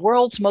some of the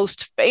world's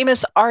most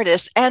famous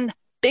artists and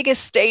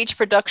biggest stage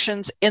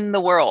productions in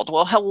the world.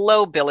 Well,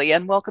 hello, Billy,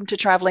 and welcome to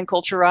Traveling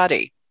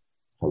Culturati.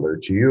 Hello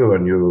to you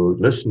and your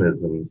listeners,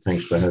 and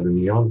thanks for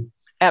having me on.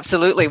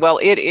 Absolutely. Well,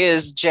 it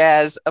is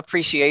Jazz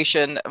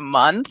Appreciation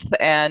Month,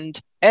 and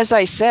as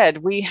I said,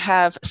 we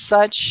have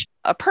such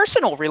a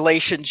personal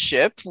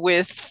relationship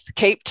with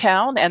Cape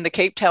Town and the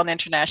Cape Town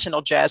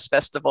International Jazz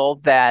Festival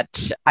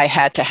that I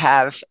had to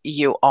have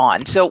you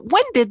on. So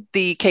when did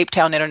the Cape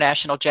Town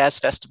International Jazz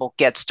Festival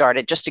get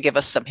started? Just to give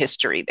us some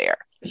history there.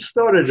 It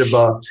started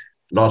about,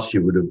 last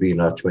year would have been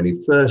our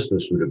 21st,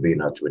 this would have been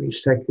our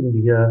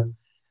 22nd year.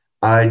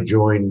 I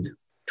joined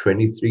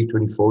 23,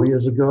 24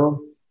 years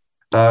ago.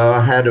 I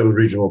had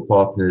original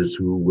partners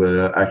who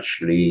were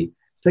actually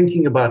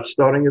thinking about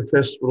starting a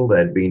festival.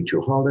 They'd been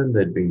to Holland,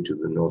 they'd been to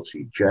the North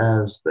Sea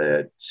Jazz, they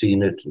had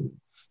seen it and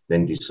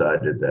then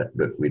decided that,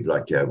 look, we'd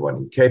like to have one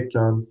in Cape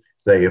Town.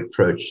 They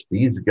approached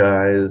these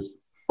guys.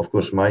 Of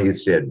course, my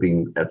history had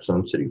been at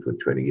Sun City for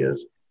 20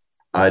 years.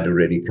 I'd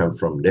already come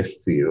from left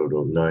field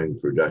of knowing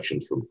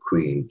productions from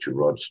Queen to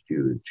Rod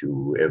Stewart to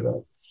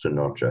whoever,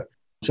 Sinatra.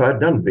 So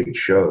I'd done big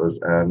shows,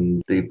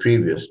 and the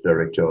previous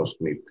director asked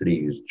me,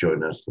 please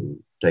join us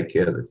and take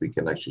care that we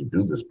can actually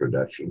do this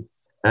production.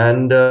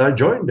 And I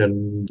joined,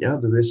 and yeah,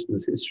 the rest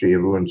is history.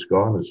 Everyone's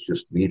gone. It's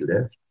just me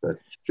left. But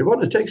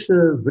Siobhan, it takes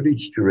a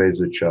village to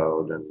raise a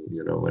child. And,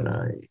 when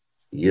I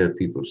hear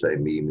people say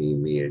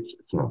me, it's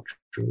not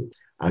true.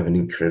 I have an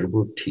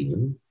incredible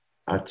team.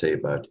 I'd say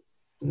about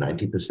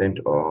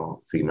 90% are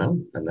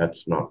female, and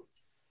that's not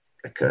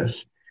a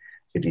curse.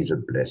 It is a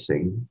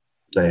blessing.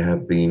 They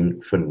have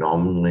been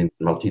phenomenally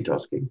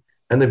multitasking.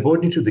 And they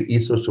brought into the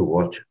ethos of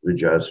what the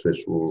Jazz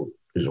Festival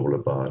is all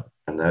about.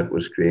 And that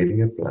was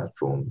creating a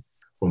platform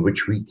from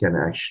which we can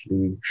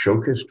actually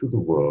showcase to the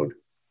world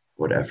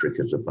what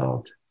Africa is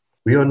about.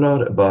 We are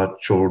not about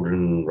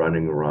children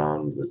running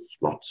around with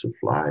lots of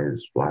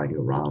flies flying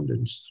around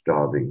and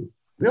starving.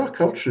 We are a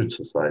cultured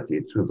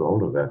society through the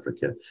whole of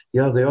Africa.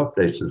 Yeah, there are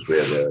places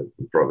where there's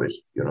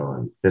impoverished,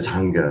 and there's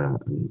hunger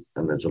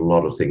and there's a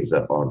lot of things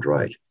that aren't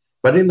right.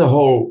 But in the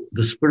whole,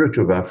 the spirit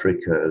of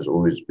Africa has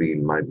always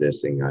been my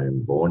blessing. I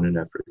am born an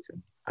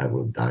African. I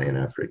will die an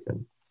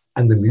African.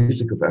 And the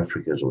music of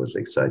Africa has always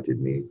excited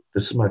me.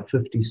 This is my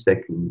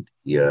 52nd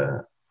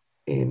year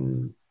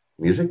in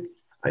music.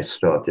 I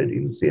started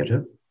in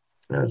theater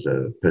as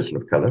a person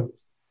of color.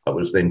 I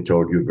was then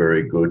told you're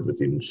very good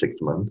within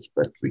 6 months,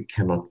 but we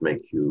cannot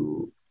make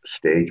you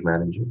stage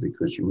manager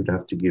because you would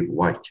have to give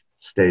white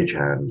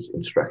stagehands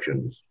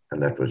instructions,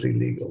 and that was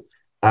illegal.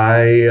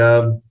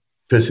 I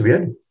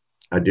persevered.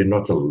 I did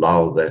not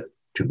allow that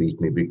to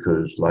beat me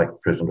because, like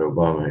President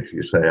Obama, if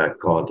you say I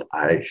can't,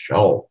 I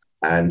shall.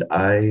 And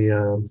I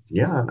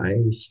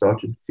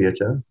started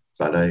theater,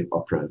 ballet,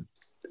 opera,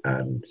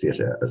 and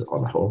theater as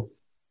on a whole.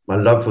 My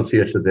love for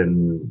theater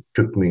then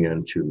took me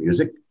into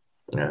music,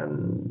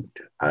 and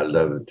I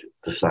loved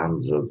the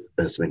sounds of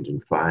Earth, Wind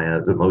and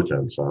Fire, the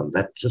Motown sound,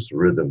 that just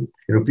rhythm.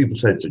 People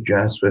say it's a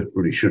jazz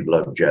festival, you should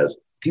love jazz.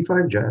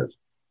 Define jazz.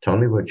 Tell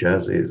me what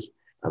jazz is.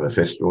 I'm a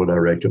festival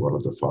director, one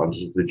of the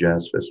founders of the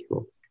Jazz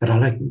Festival, but I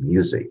like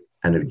music.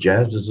 And if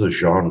jazz is a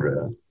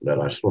genre that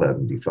I still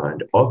haven't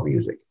defined of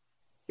music,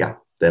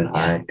 then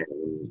I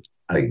am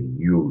a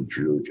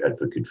huge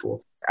advocate for.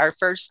 Our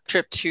first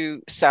trip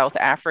to South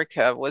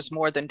Africa was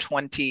more than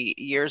 20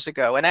 years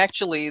ago. And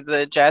actually,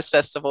 the Jazz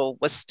Festival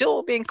was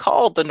still being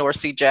called the North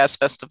Sea Jazz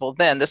Festival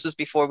then. This was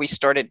before we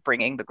started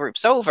bringing the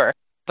groups over.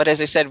 But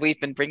as I said,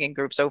 we've been bringing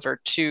groups over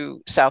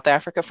to South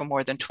Africa for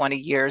more than 20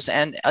 years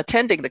and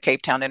attending the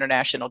Cape Town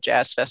International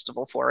Jazz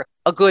Festival for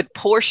a good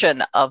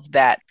portion of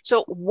that.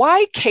 So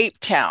why Cape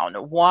Town?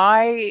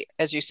 Why,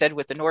 as you said,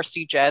 with the North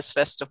Sea Jazz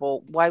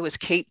Festival, why was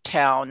Cape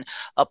Town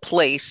a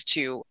place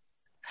to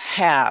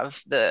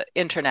have the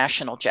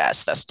International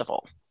Jazz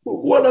Festival?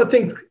 Well, I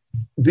think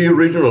the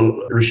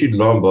original Rashid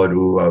Lombard,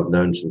 who I've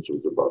known since I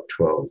was about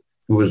 12,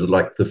 who was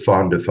like the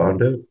founder.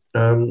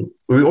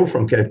 We were all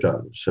from Cape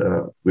Town.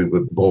 So we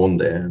were born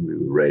there and we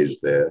were raised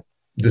there.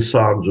 The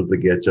sounds of the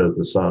ghetto,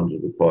 the sounds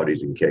of the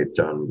parties in Cape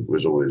Town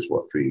was always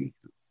what we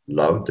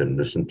loved and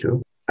listened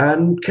to.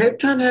 And Cape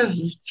Town has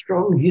a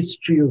strong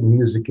history of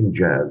music and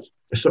jazz.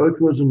 So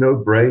it was a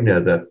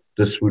no-brainer that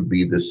this would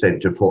be the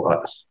center for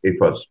us.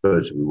 If I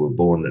suppose we were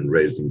born and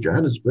raised in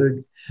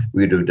Johannesburg,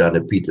 we'd have done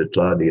a Peter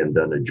Clady and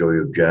done a Joy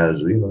of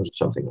Jazz,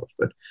 something else.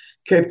 But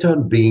Cape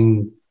Town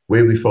being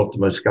where we felt the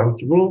most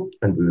comfortable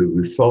and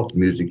we felt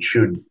music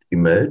should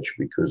emerge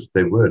because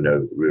there were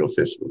no real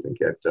festivals in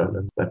Cape Town,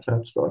 and that's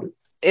how it started.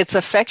 It's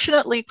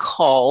affectionately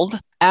called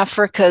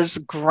Africa's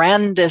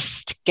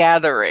grandest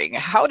gathering.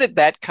 How did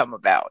that come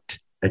about?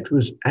 It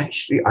was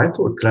actually, I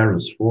thought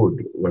Clarence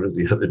Ford, one of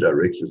the other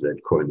directors,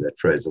 had coined that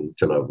phrase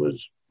until I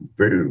was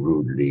very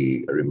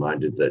rudely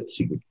reminded that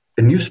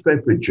a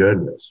newspaper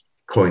journalist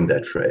coined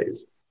that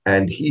phrase.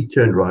 And he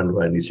turned around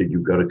and he said,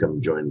 you've got to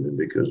come join them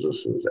because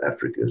this is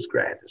Africa's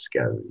grandest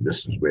gathering.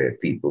 This is where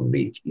people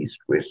meet. East,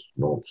 West,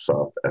 North,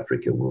 South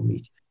Africa will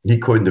meet. He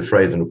coined the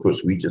phrase, and of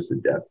course, we just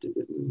adapted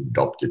it and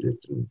adopted it,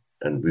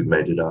 and we've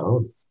made it our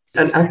own.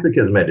 And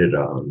Africa's made it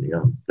our own,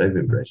 yeah. They've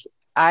embraced it.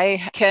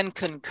 I can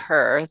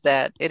concur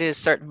that it is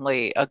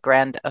certainly a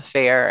grand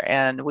affair,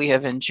 and we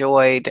have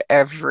enjoyed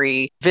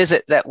every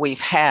visit that we've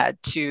had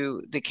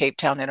to the Cape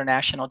Town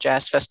International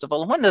Jazz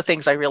Festival. And one of the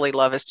things I really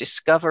love is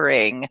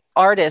discovering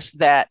artists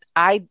that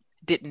I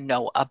didn't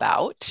know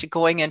about,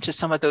 going into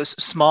some of those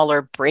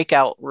smaller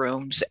breakout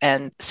rooms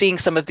and seeing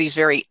some of these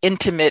very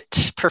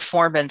intimate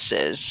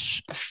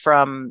performances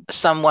from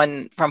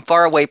someone from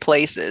faraway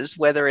places,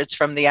 whether it's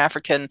from the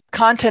African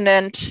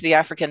continent, the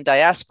African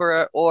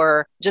diaspora,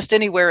 or just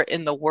anywhere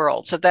in the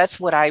world. So that's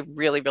what I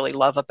really, really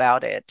love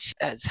about it.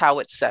 It's how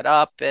it's set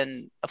up.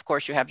 And of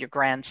course, you have your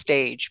grand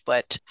stage,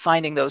 but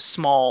finding those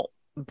small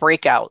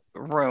breakout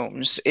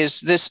rooms.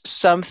 Is this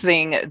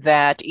something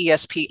that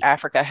ESP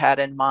Africa had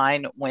in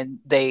mind when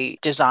they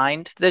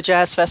designed the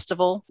Jazz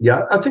Festival?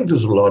 Yeah, I think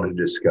there's a lot of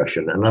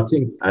discussion.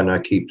 And I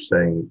keep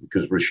saying,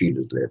 because Rashid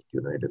has left, he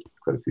left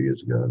quite a few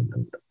years ago,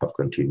 and I've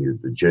continued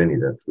the journey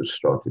that was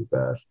started by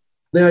us.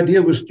 The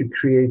idea was to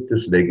create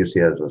this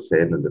legacy, as I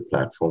said, and the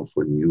platform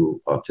for new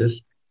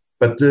artists.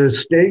 But the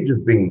stage is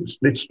being,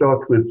 let's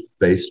start with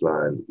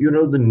baseline.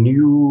 The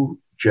new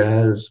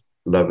jazz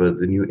lover,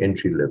 the new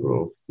entry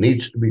level,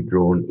 needs to be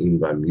drawn in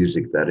by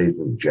music that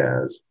isn't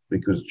jazz,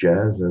 because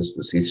jazz has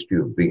this history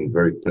of being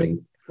very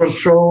clean,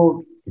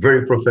 controlled,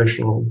 very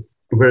professional.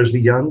 Whereas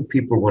the young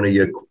people want to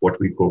hear what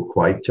we call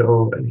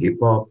kwaito and hip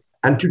hop.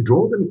 And to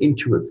draw them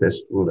into a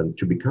festival and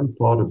to become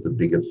part of the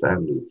bigger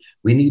family,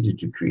 we needed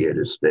to create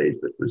a stage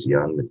that was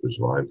young, that was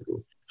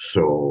vibrant.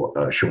 So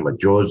Shoma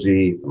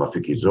Josie,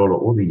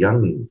 Mafikizolo, all the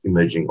young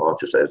emerging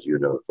artists, as you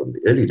know, from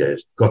the early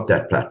days, got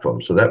that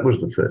platform. So that was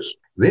the first.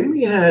 Then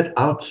we had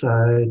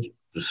outside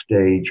the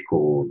stage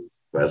called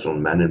Basil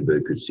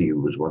Mannenberg could see,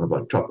 who was one of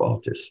our top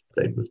artists,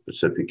 played with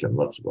Pacific and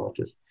lots of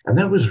artists. And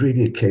that was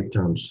really a Cape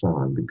Town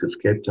sound, because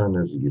Cape Town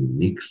has a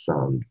unique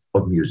sound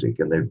of music,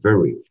 and they're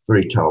very,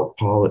 very Tower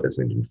Power, as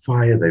in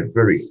Fire. They're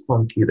very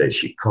funky. They're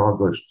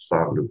Chicago's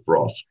sound of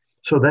brass.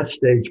 So that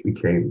stage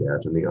became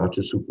that, and the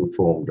artists who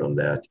performed on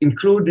that,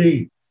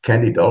 including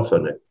Candy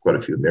Dolphin and quite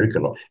a few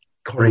American artists.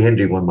 Corey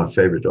Henry, one of my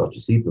favorite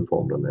artists, he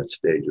performed on that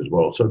stage as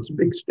well. So it's a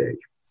big stage.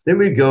 Then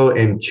we go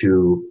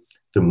into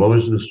the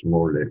Moses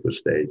Moleco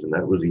stage, and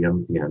that was a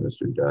young pianist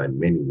who died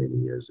many, many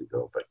years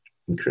ago, but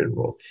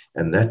incredible.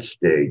 And that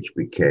stage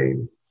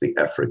became the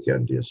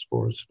African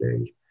diaspora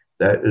stage.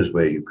 That is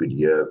where you could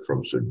hear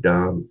from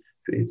Sudan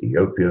to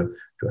Ethiopia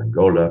to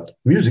Angola,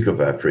 music of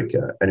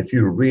Africa. And if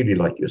you really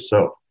like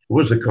yourself,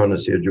 was a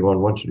connoisseur, Javon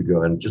wants you to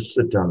go and just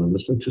sit down and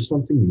listen to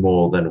something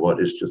more than what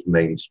is just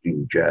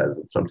mainstream jazz,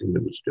 and something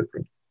that was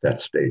different.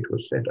 That stage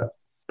was set up.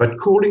 But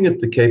calling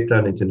it the Cape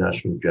Town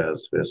International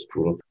Jazz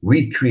Festival,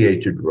 we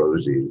created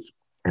Rosie's.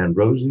 And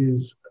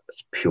Rosie's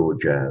is pure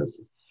jazz.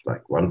 It's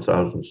like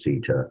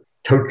 1,000-seater,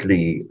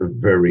 totally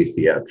very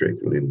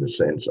theatrical in the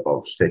sense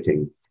of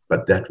setting,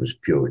 but that was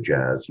pure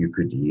jazz. You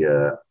could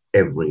hear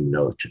every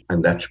note.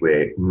 And that's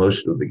where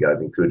most of the guys,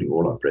 including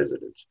all our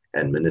presidents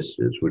and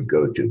ministers, would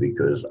go to,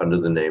 because under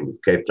the name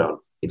of Cape Town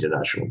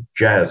International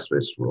Jazz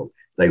Festival,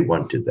 they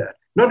wanted that.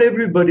 Not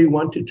everybody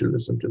wanted to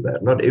listen to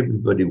that. Not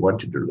everybody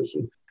wanted to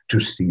listen to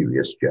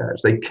serious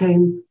jazz. They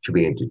came to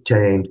be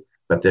entertained,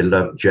 but they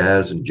loved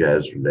jazz and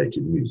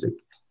jazz-related music.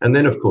 And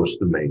then, of course,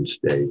 the main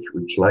stage,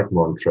 which like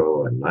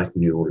Montreux and like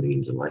New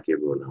Orleans and like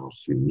everyone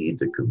else, you need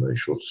the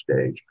commercial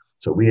stage.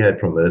 So we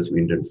had from Earth,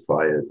 Wind and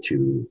Fire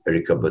to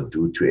Erykah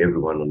Badu to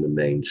everyone on the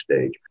main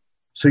stage.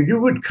 So you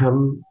would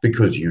come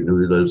because you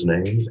knew those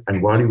names.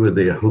 And while you were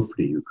there,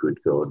 hopefully you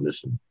could go and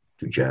listen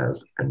to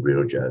jazz and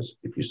real jazz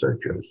if you so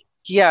chose.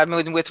 Yeah, I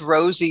mean, with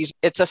Rosie's,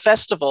 it's a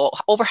festival.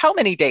 Over how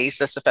many days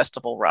does the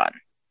festival run?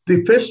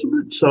 The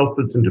festival itself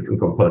is in different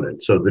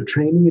components. So the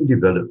training and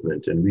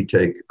development, and we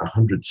take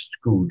 100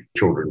 school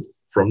children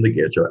from the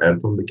ghetto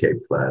and from the Cape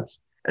Flats,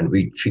 and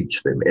we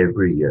teach them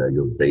every year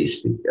your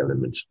basic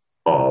elements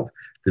of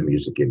the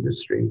music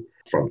industry,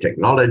 from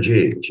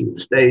technology to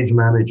stage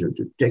management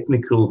to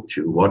technical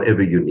to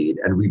whatever you need.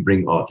 And we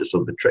bring artists.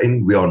 So the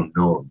training, we are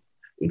known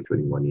in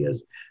 21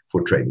 years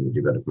for training and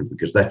development,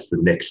 because that's the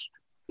next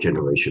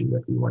generation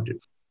that we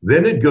wanted.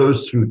 Then it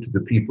goes through to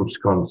the People's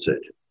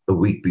Concert a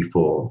week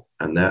before.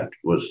 And that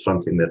was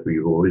something that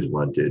we always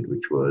wanted,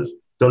 which was,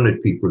 don't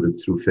let people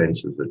look through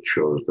fences at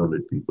shows. Don't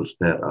let people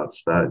stand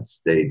outside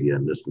stadium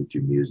and listen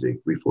to music.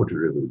 We fought a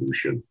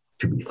revolution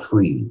to be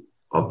free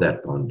of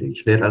that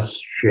bondage. Let us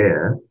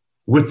share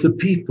with the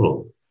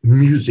people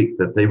music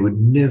that they would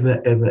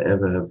never, ever,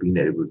 ever have been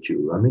able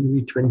to. I mean,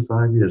 we're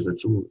 25 years,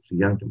 that's all, it's a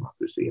young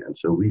democracy. And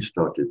so we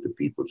started the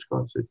People's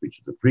Concert, which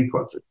is a free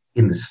concert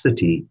in the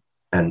city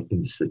and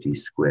in the city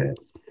square.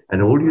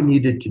 And all you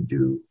needed to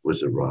do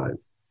was arrive.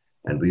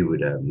 And we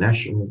would have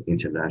national,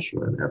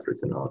 international, and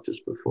African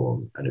artists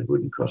perform, and it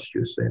wouldn't cost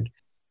you a cent.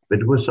 But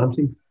it was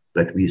something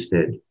that we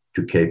said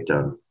to Cape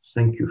Town,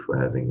 thank you for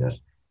having us.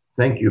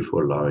 Thank you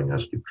for allowing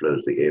us to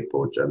close the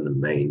airports and the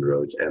main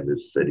roads and the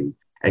city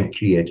and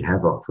create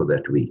havoc for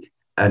that week.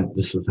 And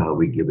this is how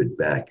we give it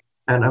back.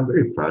 And I'm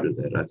very proud of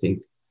that. I think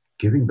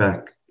giving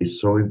back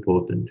is so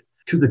important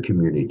to the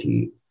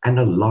community, and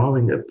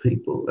allowing a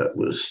people that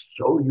were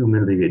so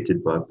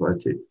humiliated by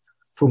apartheid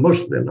for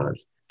most of their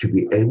lives to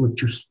be able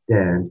to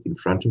stand in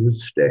front of a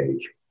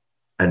stage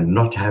and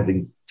not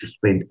having to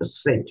spend a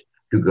cent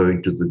to go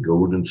into the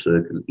Golden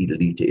Circle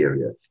elite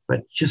area,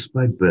 but just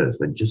by birth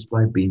and just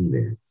by being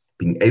there,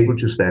 being able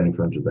to stand in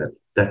front of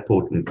that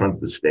portal, in front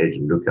of the stage,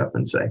 and look up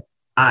and say,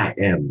 I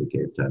am the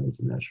Cape Town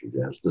International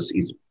Jazz. This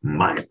is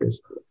my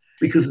festival.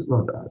 Because it's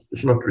not us.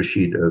 It's not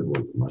Rashid or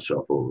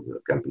myself or the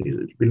companies.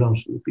 It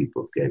belongs to the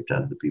people of Cape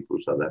Town, the people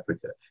of South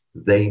Africa.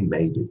 They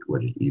made it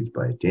what it is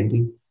by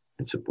attending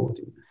and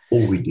supporting.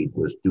 All we did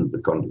was do the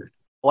conduit.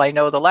 Well, I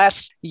know the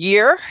last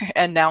year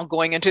and now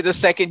going into the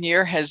second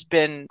year has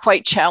been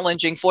quite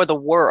challenging for the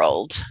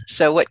world.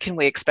 So what can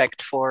we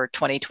expect for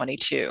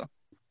 2022?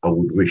 I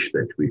would wish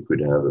that we could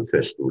have a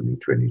festival in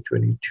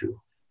 2022.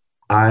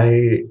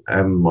 I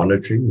am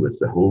monitoring with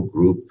the whole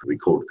group we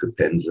call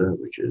Capenza,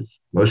 which is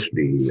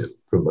mostly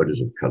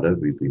promoters of color.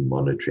 We've been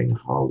monitoring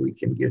how we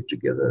can get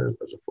together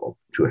as a form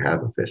to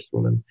have a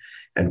festival,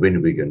 and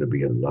when we're going to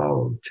be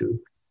allowed to.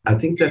 I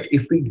think that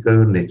if we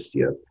go next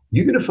year,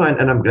 you're going to find,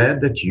 and I'm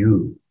glad that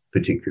you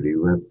particularly,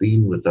 who have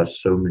been with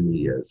us so many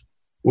years,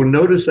 will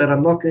notice that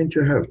I'm not going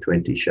to have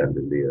 20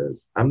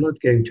 chandeliers. I'm not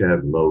going to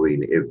have Moe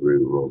in every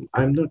room.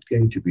 I'm not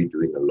going to be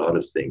doing a lot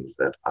of things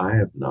that I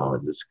have now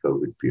in this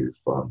COVID period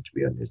found to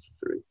be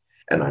unnecessary.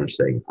 And I'm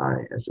saying I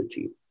as a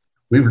team.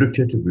 We've looked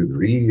at it, we've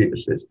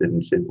reassessed it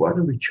and said, why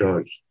don't we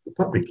charge the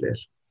public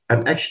less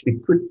and actually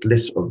put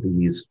less of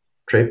these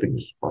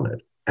trappings on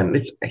it? And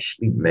let's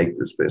actually make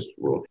this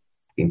festival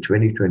in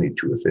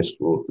 2022 a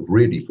festival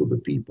really for the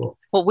people.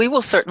 Well, we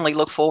will certainly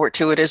look forward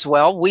to it as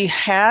well. We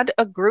had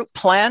a group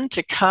plan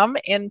to come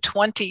in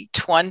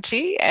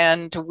 2020,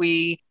 and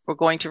we were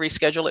going to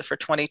reschedule it for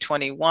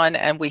 2021,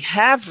 and we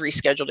have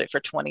rescheduled it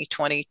for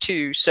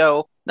 2022.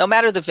 So no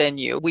matter the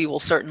venue, we will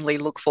certainly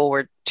look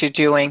forward to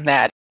doing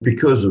that.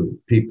 Because of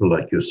people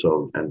like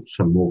yourself and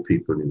some more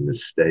people in the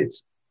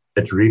States,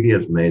 it really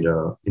has made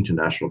our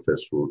international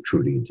festival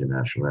truly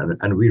international.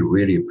 And we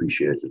really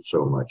appreciate it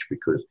so much,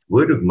 because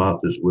word of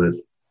mouth is worth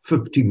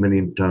 50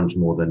 million times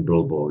more than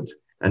billboards.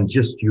 And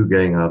just you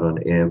going out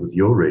on air with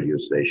your radio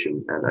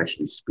station and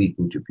actually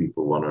speaking to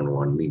people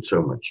one-on-one means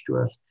so much to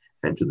us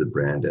and to the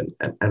brand.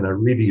 And I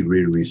really,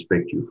 really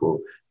respect you for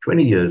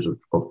 20 years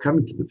of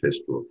coming to the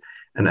festival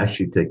and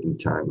actually taking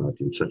time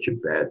out in such a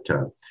bad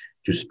time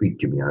to speak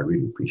to me. I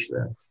really appreciate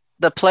that.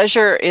 The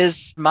pleasure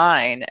is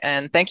mine.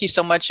 And thank you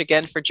so much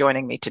again for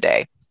joining me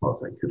today. Well,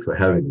 thank you for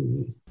having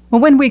me.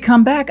 Well, when we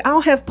come back,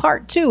 I'll have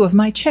part 2 of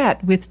my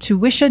chat with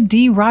Tuisha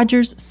D.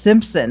 Rogers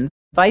Simpson,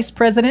 Vice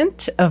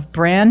President of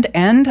Brand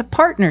and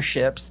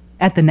Partnerships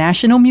at the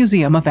National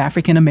Museum of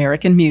African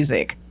American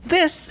Music.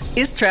 This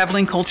is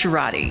Traveling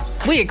Culturati.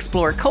 We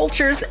explore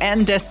cultures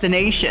and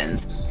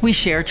destinations. We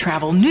share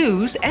travel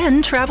news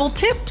and travel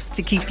tips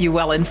to keep you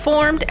well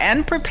informed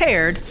and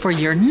prepared for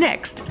your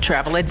next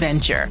travel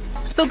adventure.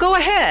 So go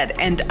ahead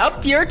and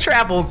up your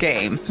travel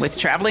game with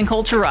Traveling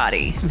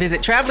Culturati.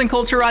 Visit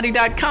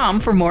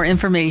travelingculturati.com for more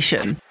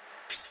information.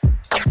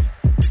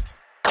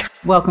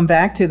 Welcome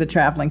back to the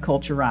Traveling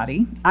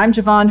Culturati. I'm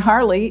Javon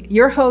Harley,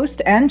 your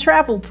host and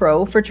travel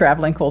pro for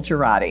Traveling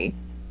Culturati.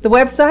 The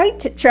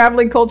website,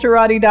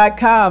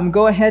 travelingculturati.com.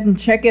 Go ahead and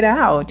check it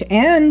out.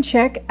 And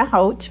check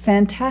out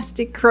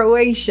fantastic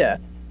Croatia,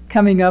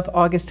 coming up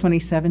August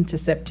 27th to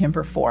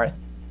September 4th.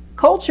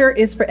 Culture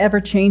is forever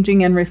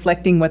changing and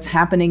reflecting what's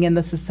happening in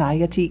the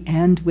society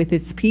and with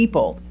its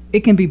people.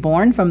 It can be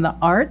born from the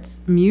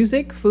arts,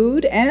 music,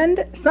 food,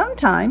 and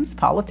sometimes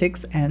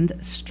politics and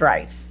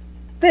strife.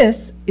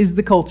 This is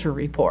the Culture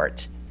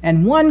Report.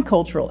 And one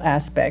cultural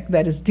aspect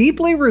that is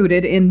deeply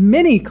rooted in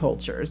many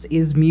cultures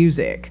is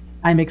music.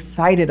 I'm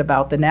excited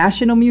about the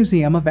National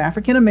Museum of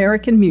African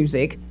American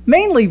Music,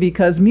 mainly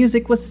because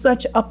music was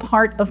such a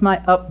part of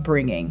my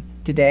upbringing.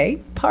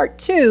 Today, part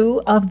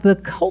 2 of the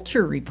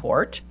Culture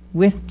Report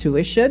with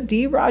Tuisha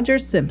D.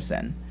 Rogers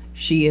Simpson.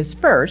 She is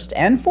first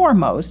and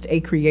foremost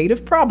a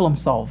creative problem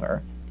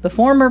solver, the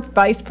former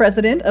Vice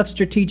President of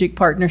Strategic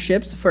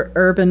Partnerships for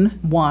Urban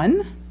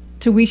One.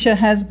 Tuisha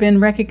has been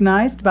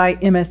recognized by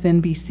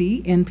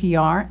MSNBC,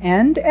 NPR,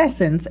 and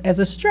Essence as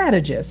a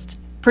strategist,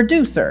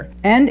 producer,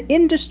 and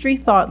industry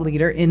thought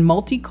leader in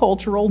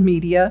multicultural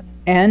media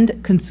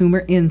and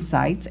consumer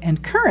insights,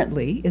 and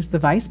currently is the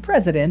Vice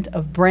President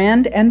of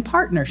Brand and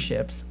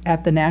Partnerships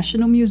at the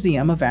National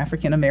Museum of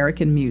African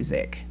American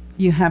Music.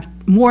 You have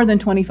more than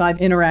 25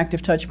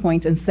 interactive touch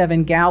points and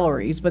 7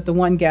 galleries, but the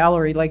one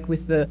gallery, like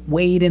with the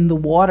Wade in the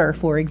Water,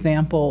 for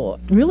example,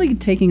 really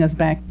taking us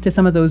back to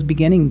some of those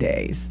beginning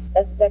days.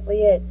 That's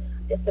exactly it.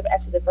 It's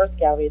actually the first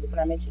gallery, when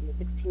I mentioned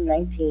the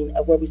 1619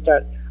 of where we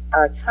start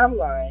our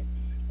timeline.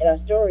 In our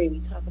story,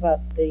 we talk about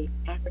the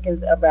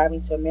Africans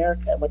arriving to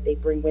America and what they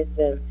bring with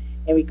them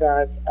in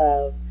regards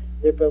of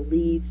their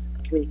beliefs,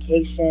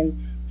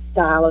 communication,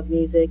 style of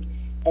music.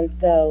 And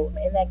so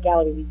in that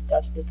gallery, we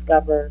start to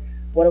discover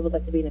what it was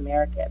like to be in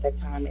America at that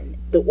time and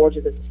the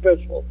origins of the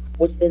spiritual,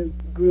 which then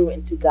grew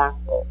into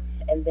gospel.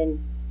 And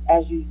then,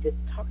 as you just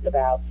talked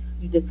about,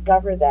 you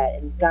discover that,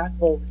 and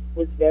gospel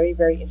was very,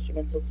 very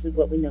instrumental to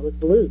what we know as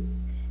blues.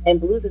 And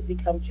blues has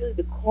become truly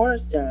the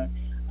cornerstone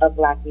of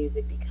Black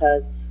music,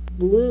 because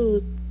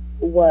blues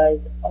was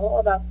all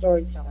about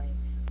storytelling,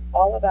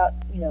 all about,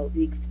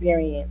 the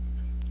experience,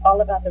 all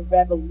about the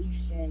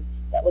revolution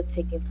that was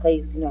taking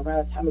place,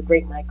 around the time of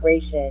Great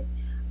Migration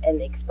and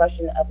the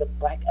expression of the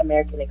Black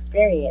American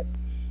experience.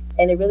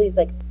 And it really is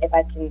like, if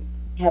I can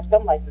have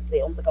some license to say,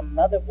 almost like a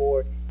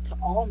motherboard to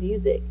all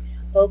music,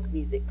 folk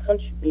music,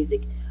 country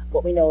music,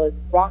 what we know as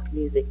rock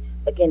music,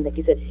 again, like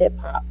you said,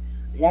 hip-hop,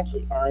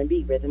 naturally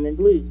R&B, rhythm and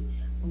blues,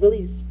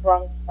 really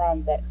sprung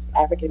from that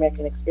African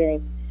American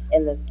experience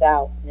in the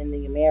South and in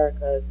the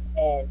Americas,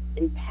 and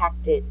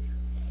impacted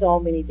so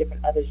many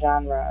different other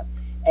genres.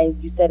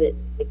 And you said it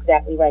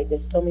exactly right.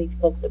 There's so many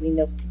folks that we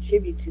know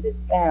contribute to this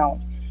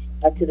sound,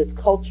 to this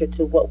culture,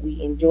 to what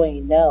we enjoy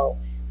and know,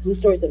 whose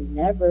stories have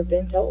never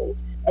been told.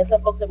 And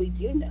some folks that we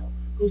do know,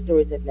 whose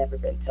stories have never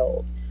been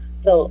told.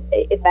 So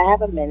if I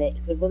have a minute,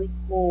 it's a really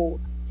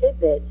cool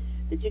tidbit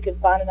that you can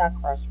find in our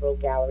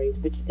Crossroad Gallery,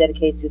 which is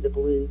dedicated to the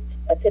blues,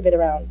 a tidbit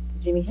around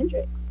Jimi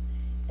Hendrix.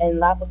 And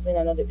last week,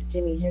 I know that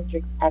Jimi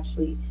Hendrix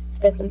actually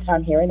spent some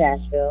time here in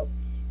Nashville,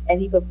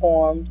 and he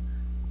performed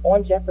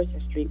on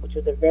Jefferson Street, which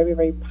was a very,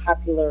 very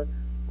popular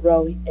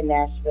road in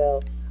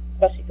Nashville,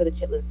 especially for the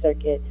Chitlin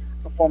Circuit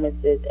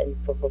performances and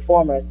for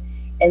performers.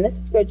 And this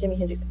is where Jimi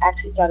Hendrix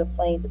actually started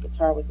playing the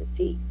guitar with his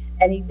teeth.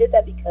 And he did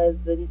that because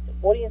the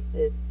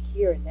audiences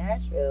here in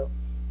Nashville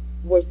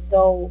were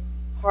so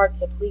hard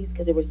to please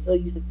because they were so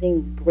used to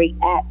seeing these great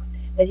acts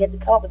that he had to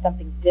come up with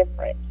something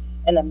different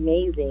and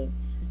amazing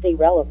to stay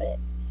relevant.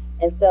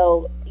 And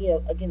so,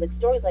 again, the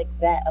stories like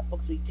that of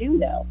folks we do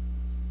know,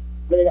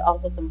 but there are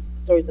also some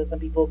stories of some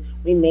people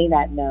we may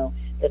not know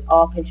that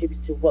all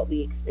contributes to what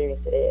we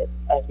experience it is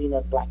as we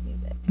know Black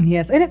music.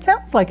 Yes, and it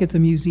sounds like it's a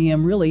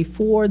museum really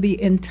for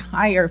the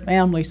entire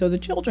family, so the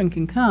children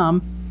can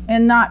come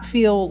and not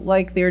feel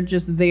like they're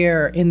just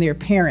there in their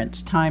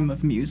parents' time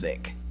of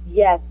music.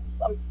 Yes,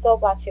 I'm so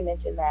glad you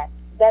mentioned that.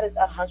 That is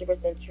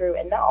 100% true.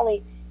 And not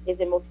only is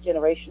it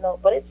multi-generational,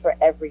 but it's for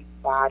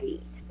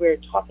everybody. We're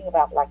talking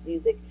about Black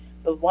music,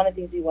 but one of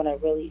the things we want to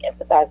really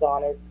emphasize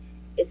on is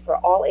it's for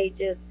all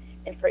ages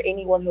and for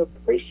anyone who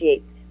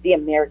appreciates the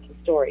American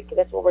story, because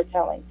that's what we're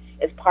telling.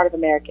 It's part of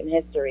American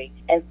history.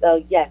 And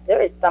so, yes,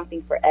 there is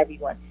something for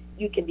everyone.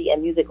 You can be a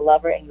music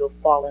lover and you'll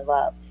fall in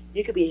love.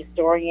 You could be a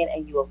historian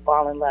and you will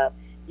fall in love.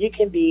 You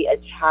can be a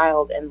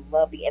child and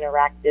love the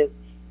interactive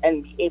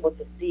and be able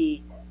to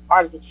see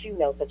artists that you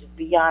know, such as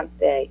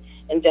Beyonce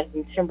and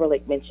Justin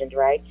Timberlake mentioned,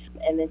 right?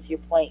 And then to your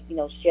point,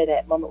 share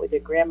that moment with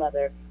your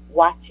grandmother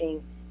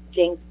watching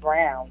James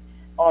Brown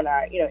on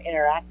our,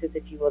 interactives,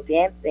 if you will,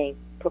 dancing,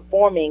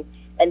 performing,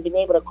 and being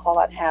able to call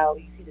out how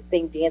you see the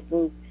same dance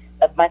moves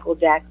of Michael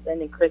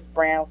Jackson and Chris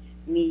Brown,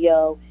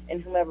 Neo,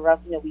 and whomever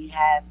else, we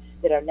have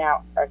that are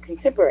now our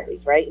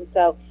contemporaries, right? And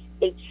so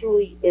it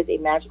truly is a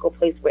magical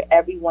place where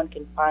everyone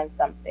can find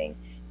something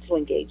to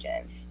engage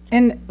in.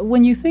 And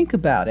when you think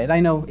about it, I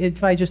know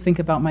if I just think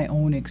about my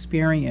own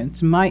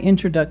experience, my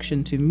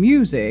introduction to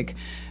music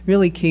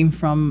really came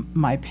from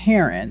my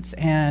parents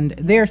and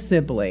their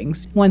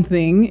siblings. One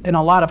thing in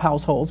a lot of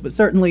households, but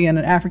certainly in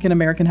African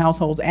American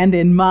households and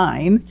in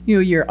mine,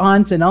 your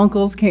aunts and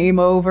uncles came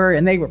over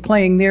and they were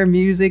playing their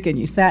music and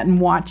you sat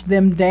and watched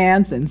them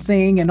dance and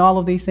sing and all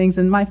of these things.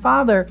 And my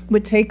father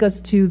would take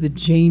us to the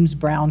James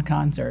Brown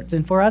concerts.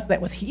 And for us,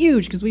 that was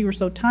huge because we were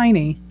so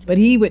tiny. But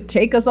he would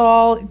take us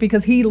all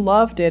because he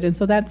loved it. And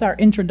so that's our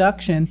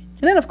introduction.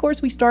 And then, of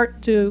course, we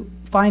start to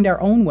find our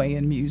own way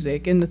in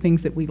music and the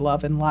things that we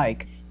love and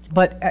like.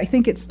 But I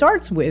think it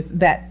starts with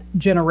that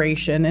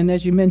generation. And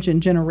as you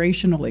mentioned,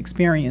 generational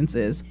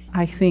experiences,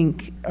 I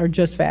think, are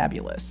just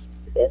fabulous.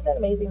 Isn't it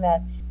amazing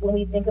that when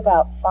we think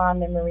about fond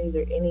memories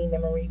or any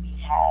memory we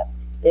have,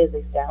 there's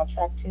a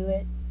soundtrack to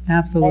it?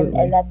 Absolutely.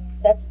 And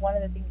that's one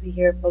of the things we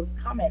hear folks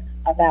comment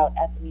about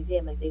at the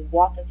museum. Like they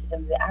walk into something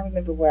and say, I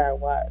remember where I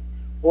was,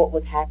 what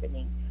was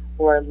happening,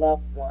 or a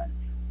loved one,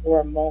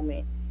 or a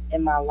moment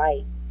in my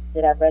life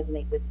that I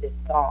resonate with this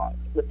song,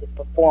 with this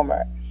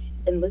performer.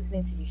 And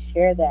listening to you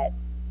share that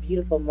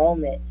beautiful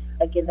moment,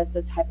 again, that's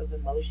the type of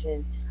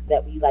emotion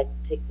that we like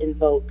to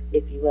invoke,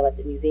 if you will, at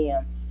the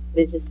museum.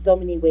 There's just so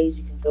many ways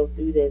you can go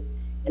through this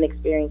and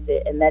experience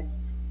it, and that's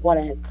one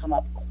that has come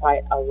up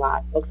quite a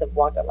lot. Folks have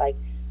walked up like,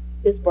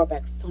 this brought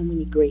back so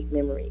many great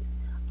memories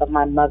of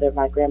my mother,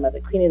 my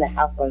grandmother, cleaning the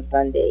house on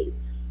Sundays,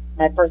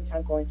 my first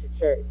time going to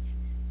church,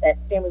 that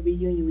family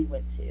reunion we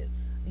went to.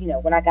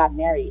 When I got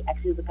married,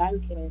 actually, there was a guy who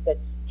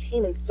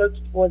came and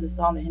searched for the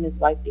song that him and his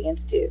wife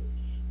danced to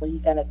when he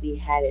found out he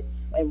had it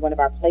in one of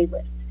our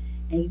playlists.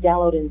 And he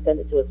downloaded and sent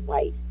it to his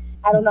wife.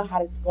 I don't know how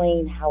to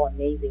explain how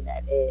amazing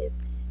that is,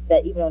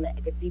 that even on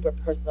a deeper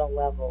personal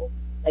level,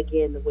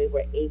 again, the way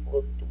we're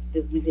able,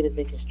 this museum has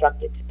been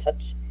constructed to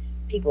touch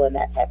people in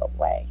that type of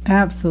way.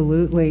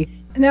 Absolutely.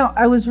 Now,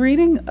 I was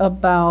reading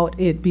about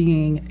it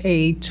being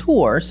a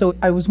tour, so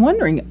I was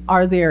wondering,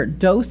 are there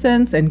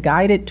docents and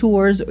guided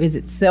tours, or is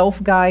it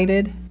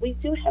self-guided? We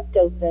do have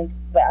docents,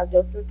 but our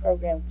docent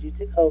program, due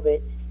to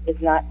COVID, is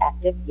not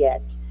active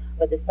yet,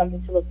 but it's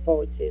something to look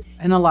forward to.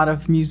 And a lot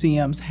of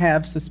museums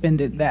have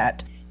suspended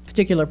that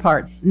particular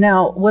part.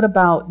 Now, what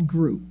about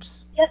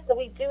groups? Yes, so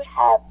we do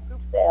have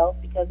group sales,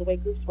 because the way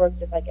groups work,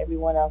 just like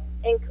everyone else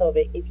in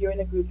COVID, if you're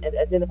in a group, an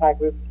identified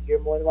group, you're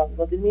more than welcome to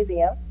go to the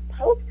museum.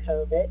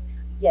 Post-COVID,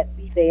 yes,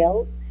 we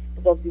sales,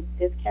 those group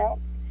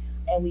discounts,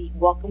 and we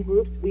welcome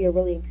groups. We are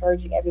really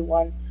encouraging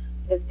everyone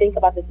to think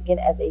about this again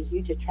as a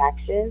huge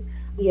attraction.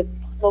 We have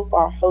so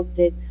far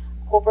hosted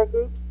corporate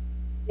groups,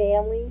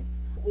 families.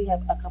 We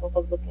have a couple of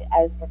folks looking at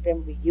us for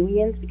family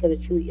reunions because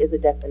it truly is a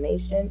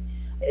destination.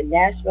 In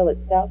Nashville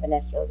itself, and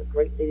Nashville is a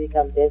great city to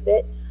come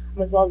visit,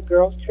 as well as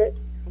girls' trips,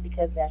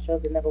 because Nashville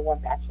is the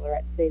 #1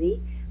 bachelorette city.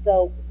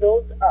 So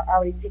those are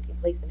already taking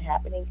place and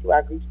happening through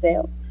our group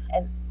sales.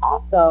 And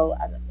also,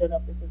 I don't know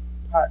if this is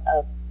part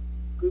of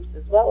groups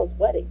as well as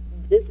weddings.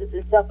 This is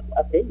itself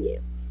a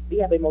venue. We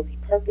have a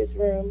multi-purpose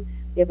room.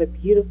 We have a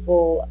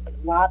beautiful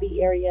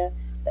lobby area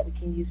that we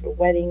can use for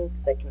weddings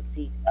that can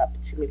seat up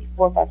to maybe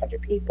 400 or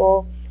 500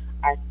 people.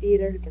 Our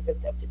theater can fit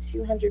up to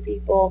 200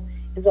 people,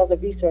 as well as a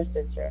resource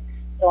center.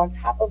 So on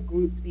top of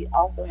groups, we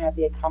also have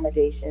the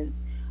accommodations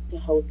to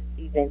host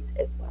events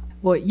as well.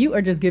 Well, you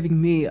are just giving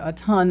me a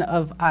ton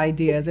of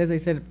ideas. As I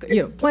said,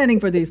 planning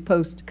for these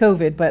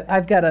post-COVID, but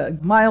I've got a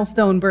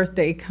milestone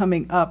birthday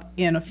coming up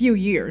in a few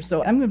years,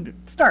 so I'm going to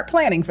start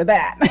planning for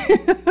that.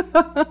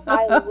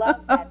 I love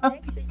that.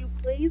 Make sure you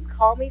please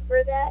call me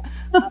for that.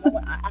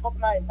 I hope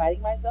I'm not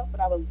inviting myself, but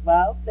I would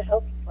love to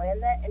help you plan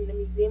that, and the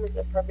museum is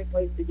the perfect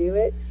place to do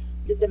it.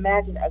 Just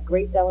imagine a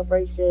great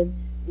celebration,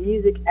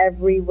 music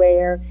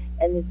everywhere,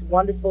 and this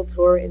wonderful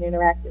tour and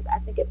interactive. I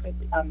think it makes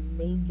an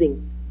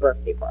amazing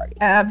birthday party.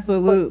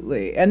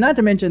 Absolutely. And not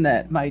to mention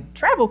that my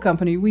travel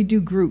company, we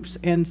do groups.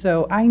 And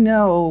so I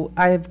know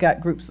I've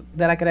got groups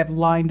that I could have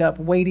lined up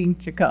waiting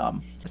to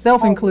come,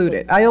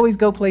 self-included. I always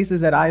go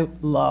places that I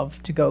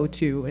love to go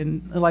to,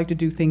 and I like to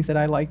do things that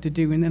I like to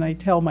do. And then I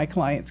tell my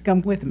clients,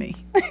 come with me.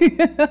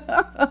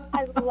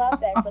 I love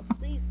that. So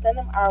please send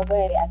them our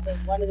way. I think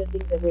one of the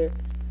things that we're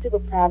super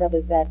proud of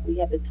is that we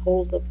have the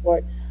total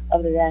support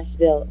of the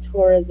Nashville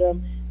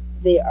Tourism.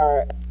 They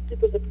are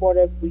super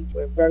supportive.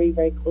 We're very,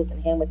 very close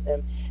in hand with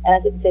them. And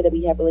I should say that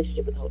we have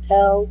relationships with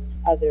hotels,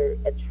 other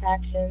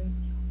attractions,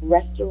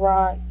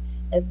 restaurants.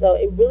 And so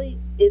it really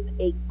is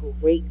a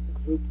great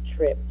group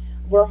trip.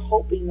 We're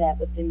hoping that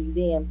with the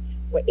museum,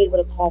 we're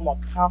able to call more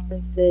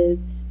conferences,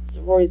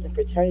 sororities and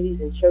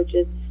fraternities and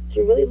churches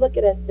to really look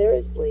at us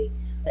seriously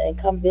and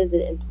come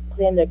visit and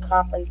plan their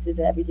conferences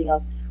and everything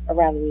else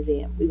around the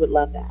museum. We would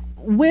love that.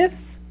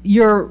 With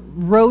your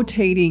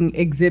rotating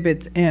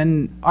exhibits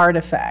and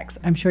artifacts,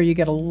 I'm sure you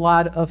get a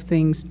lot of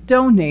things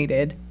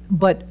donated,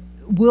 but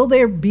will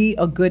there be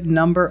a good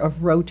number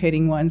of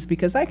rotating ones?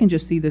 Because I can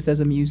just see this as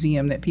a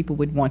museum that people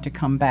would want to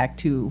come back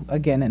to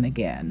again and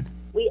again.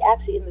 We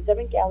actually, in the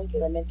 7 galleries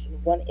that I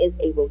mentioned, one is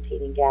a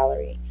rotating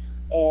gallery,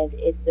 and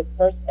it's the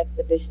first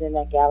exhibition in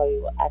that gallery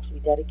will actually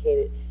be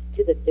dedicated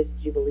to the 5th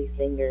Jubilee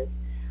Singers,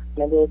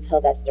 and we'll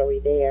tell that story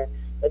there.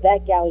 But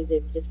that gallery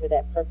is just for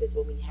that purpose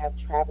when we have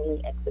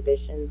traveling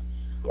exhibitions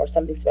or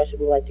something special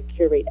we like to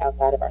curate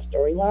outside of our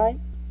storyline.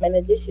 In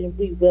addition,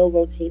 we will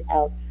rotate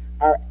out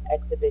our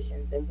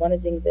exhibitions. And one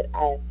of the things that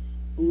I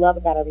love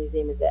about our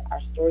museum is that our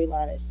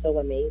storyline is so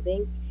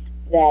amazing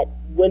that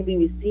when we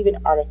receive an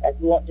artifact,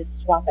 we won't just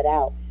swap it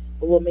out,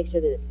 but we'll make sure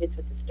that it fits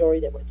with the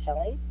story that we're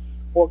telling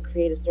or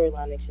create a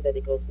storyline, make sure that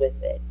it goes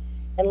with it.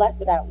 And last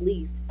but not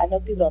least, I know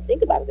people don't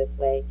think about it this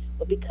way,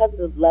 but because of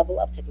the level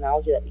of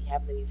technology that we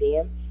have in the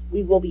museum,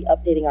 we will be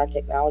updating our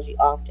technology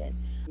often,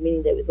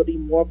 meaning that there will be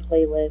more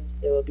playlists,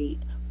 there will be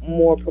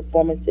more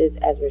performances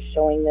as we're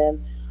showing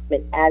them,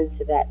 and added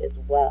to that as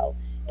well.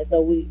 And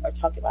so we are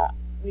talking about,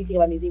 when we think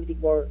about museums, we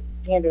think more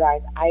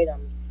standardized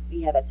items.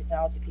 We have a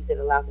technology piece that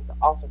allows us to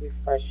also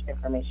refresh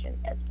information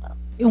as well.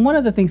 And one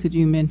of the things that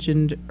you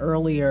mentioned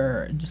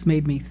earlier just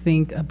made me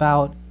think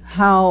about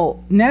how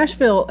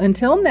Nashville,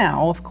 until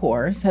now, of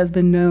course, has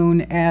been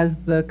known as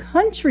the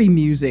country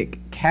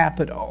music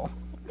capital.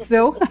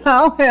 So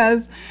how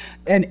has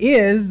and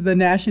is the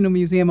National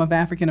Museum of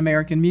African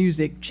American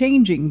Music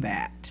changing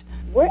that?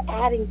 We're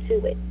adding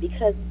to it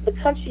because the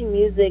country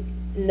music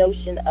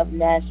notion of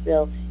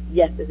Nashville,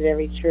 yes, is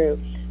very true.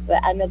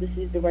 But I know the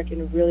city's been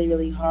working really,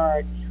 really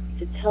hard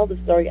to tell the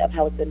story of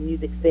how it's a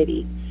music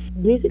city.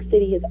 Music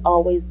City has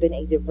always been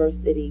a diverse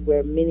city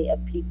where many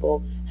of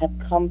people have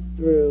come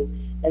through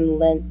and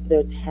lent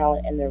their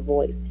talent and their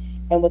voice.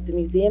 And what the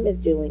museum is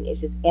doing is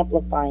just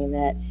amplifying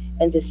that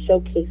and just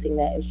showcasing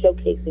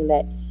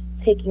that,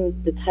 taking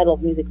the title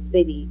of Music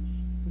City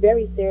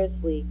very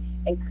seriously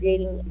and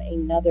creating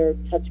another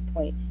touch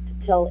point to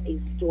tell a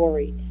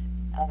story,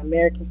 an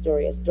American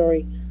story, a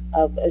story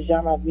of a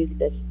genre of music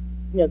that's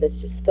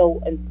just so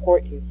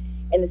important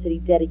in the city,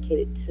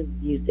 dedicated to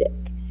music.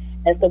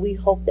 And so we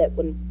hope that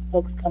when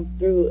folks come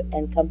through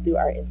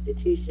our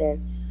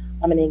institution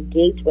and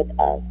engage with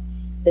us,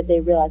 that they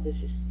realize there's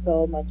just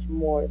so much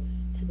more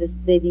to the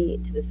city,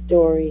 to the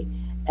story,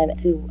 and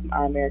to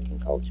our American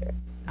culture.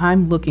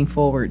 I'm looking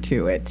forward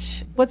to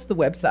it. What's the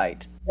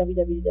website?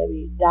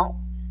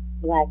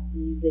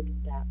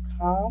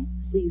 www.blackmusic.com.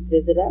 Please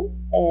visit us,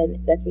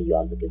 and that's where you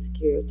also can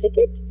secure your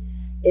ticket,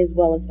 as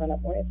well as find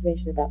out more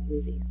information about the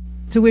museum.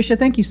 Tawisha,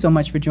 thank you so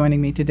much for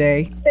joining me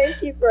today.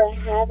 Thank you for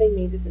having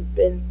me. This has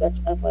been such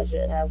a pleasure,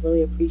 and I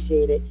really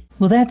appreciate it.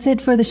 Well, that's it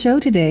for the show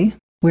today.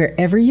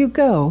 Wherever you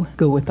go,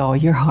 go with all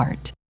your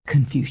heart.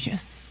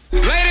 Confucius.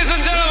 Ladies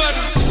and gentlemen.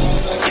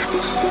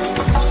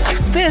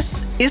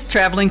 This is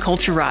Traveling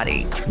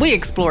Culturati. We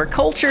explore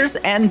cultures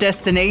and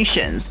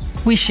destinations.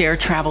 We share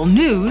travel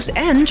news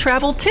and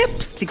travel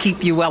tips to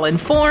keep you well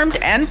informed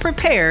and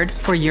prepared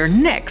for your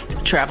next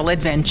travel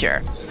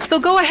adventure. So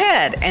go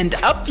ahead and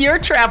up your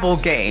travel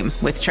game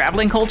with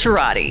Traveling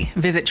Culturati.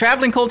 Visit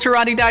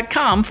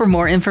travelingculturati.com for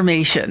more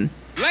information.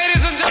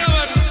 Ladies and gentlemen.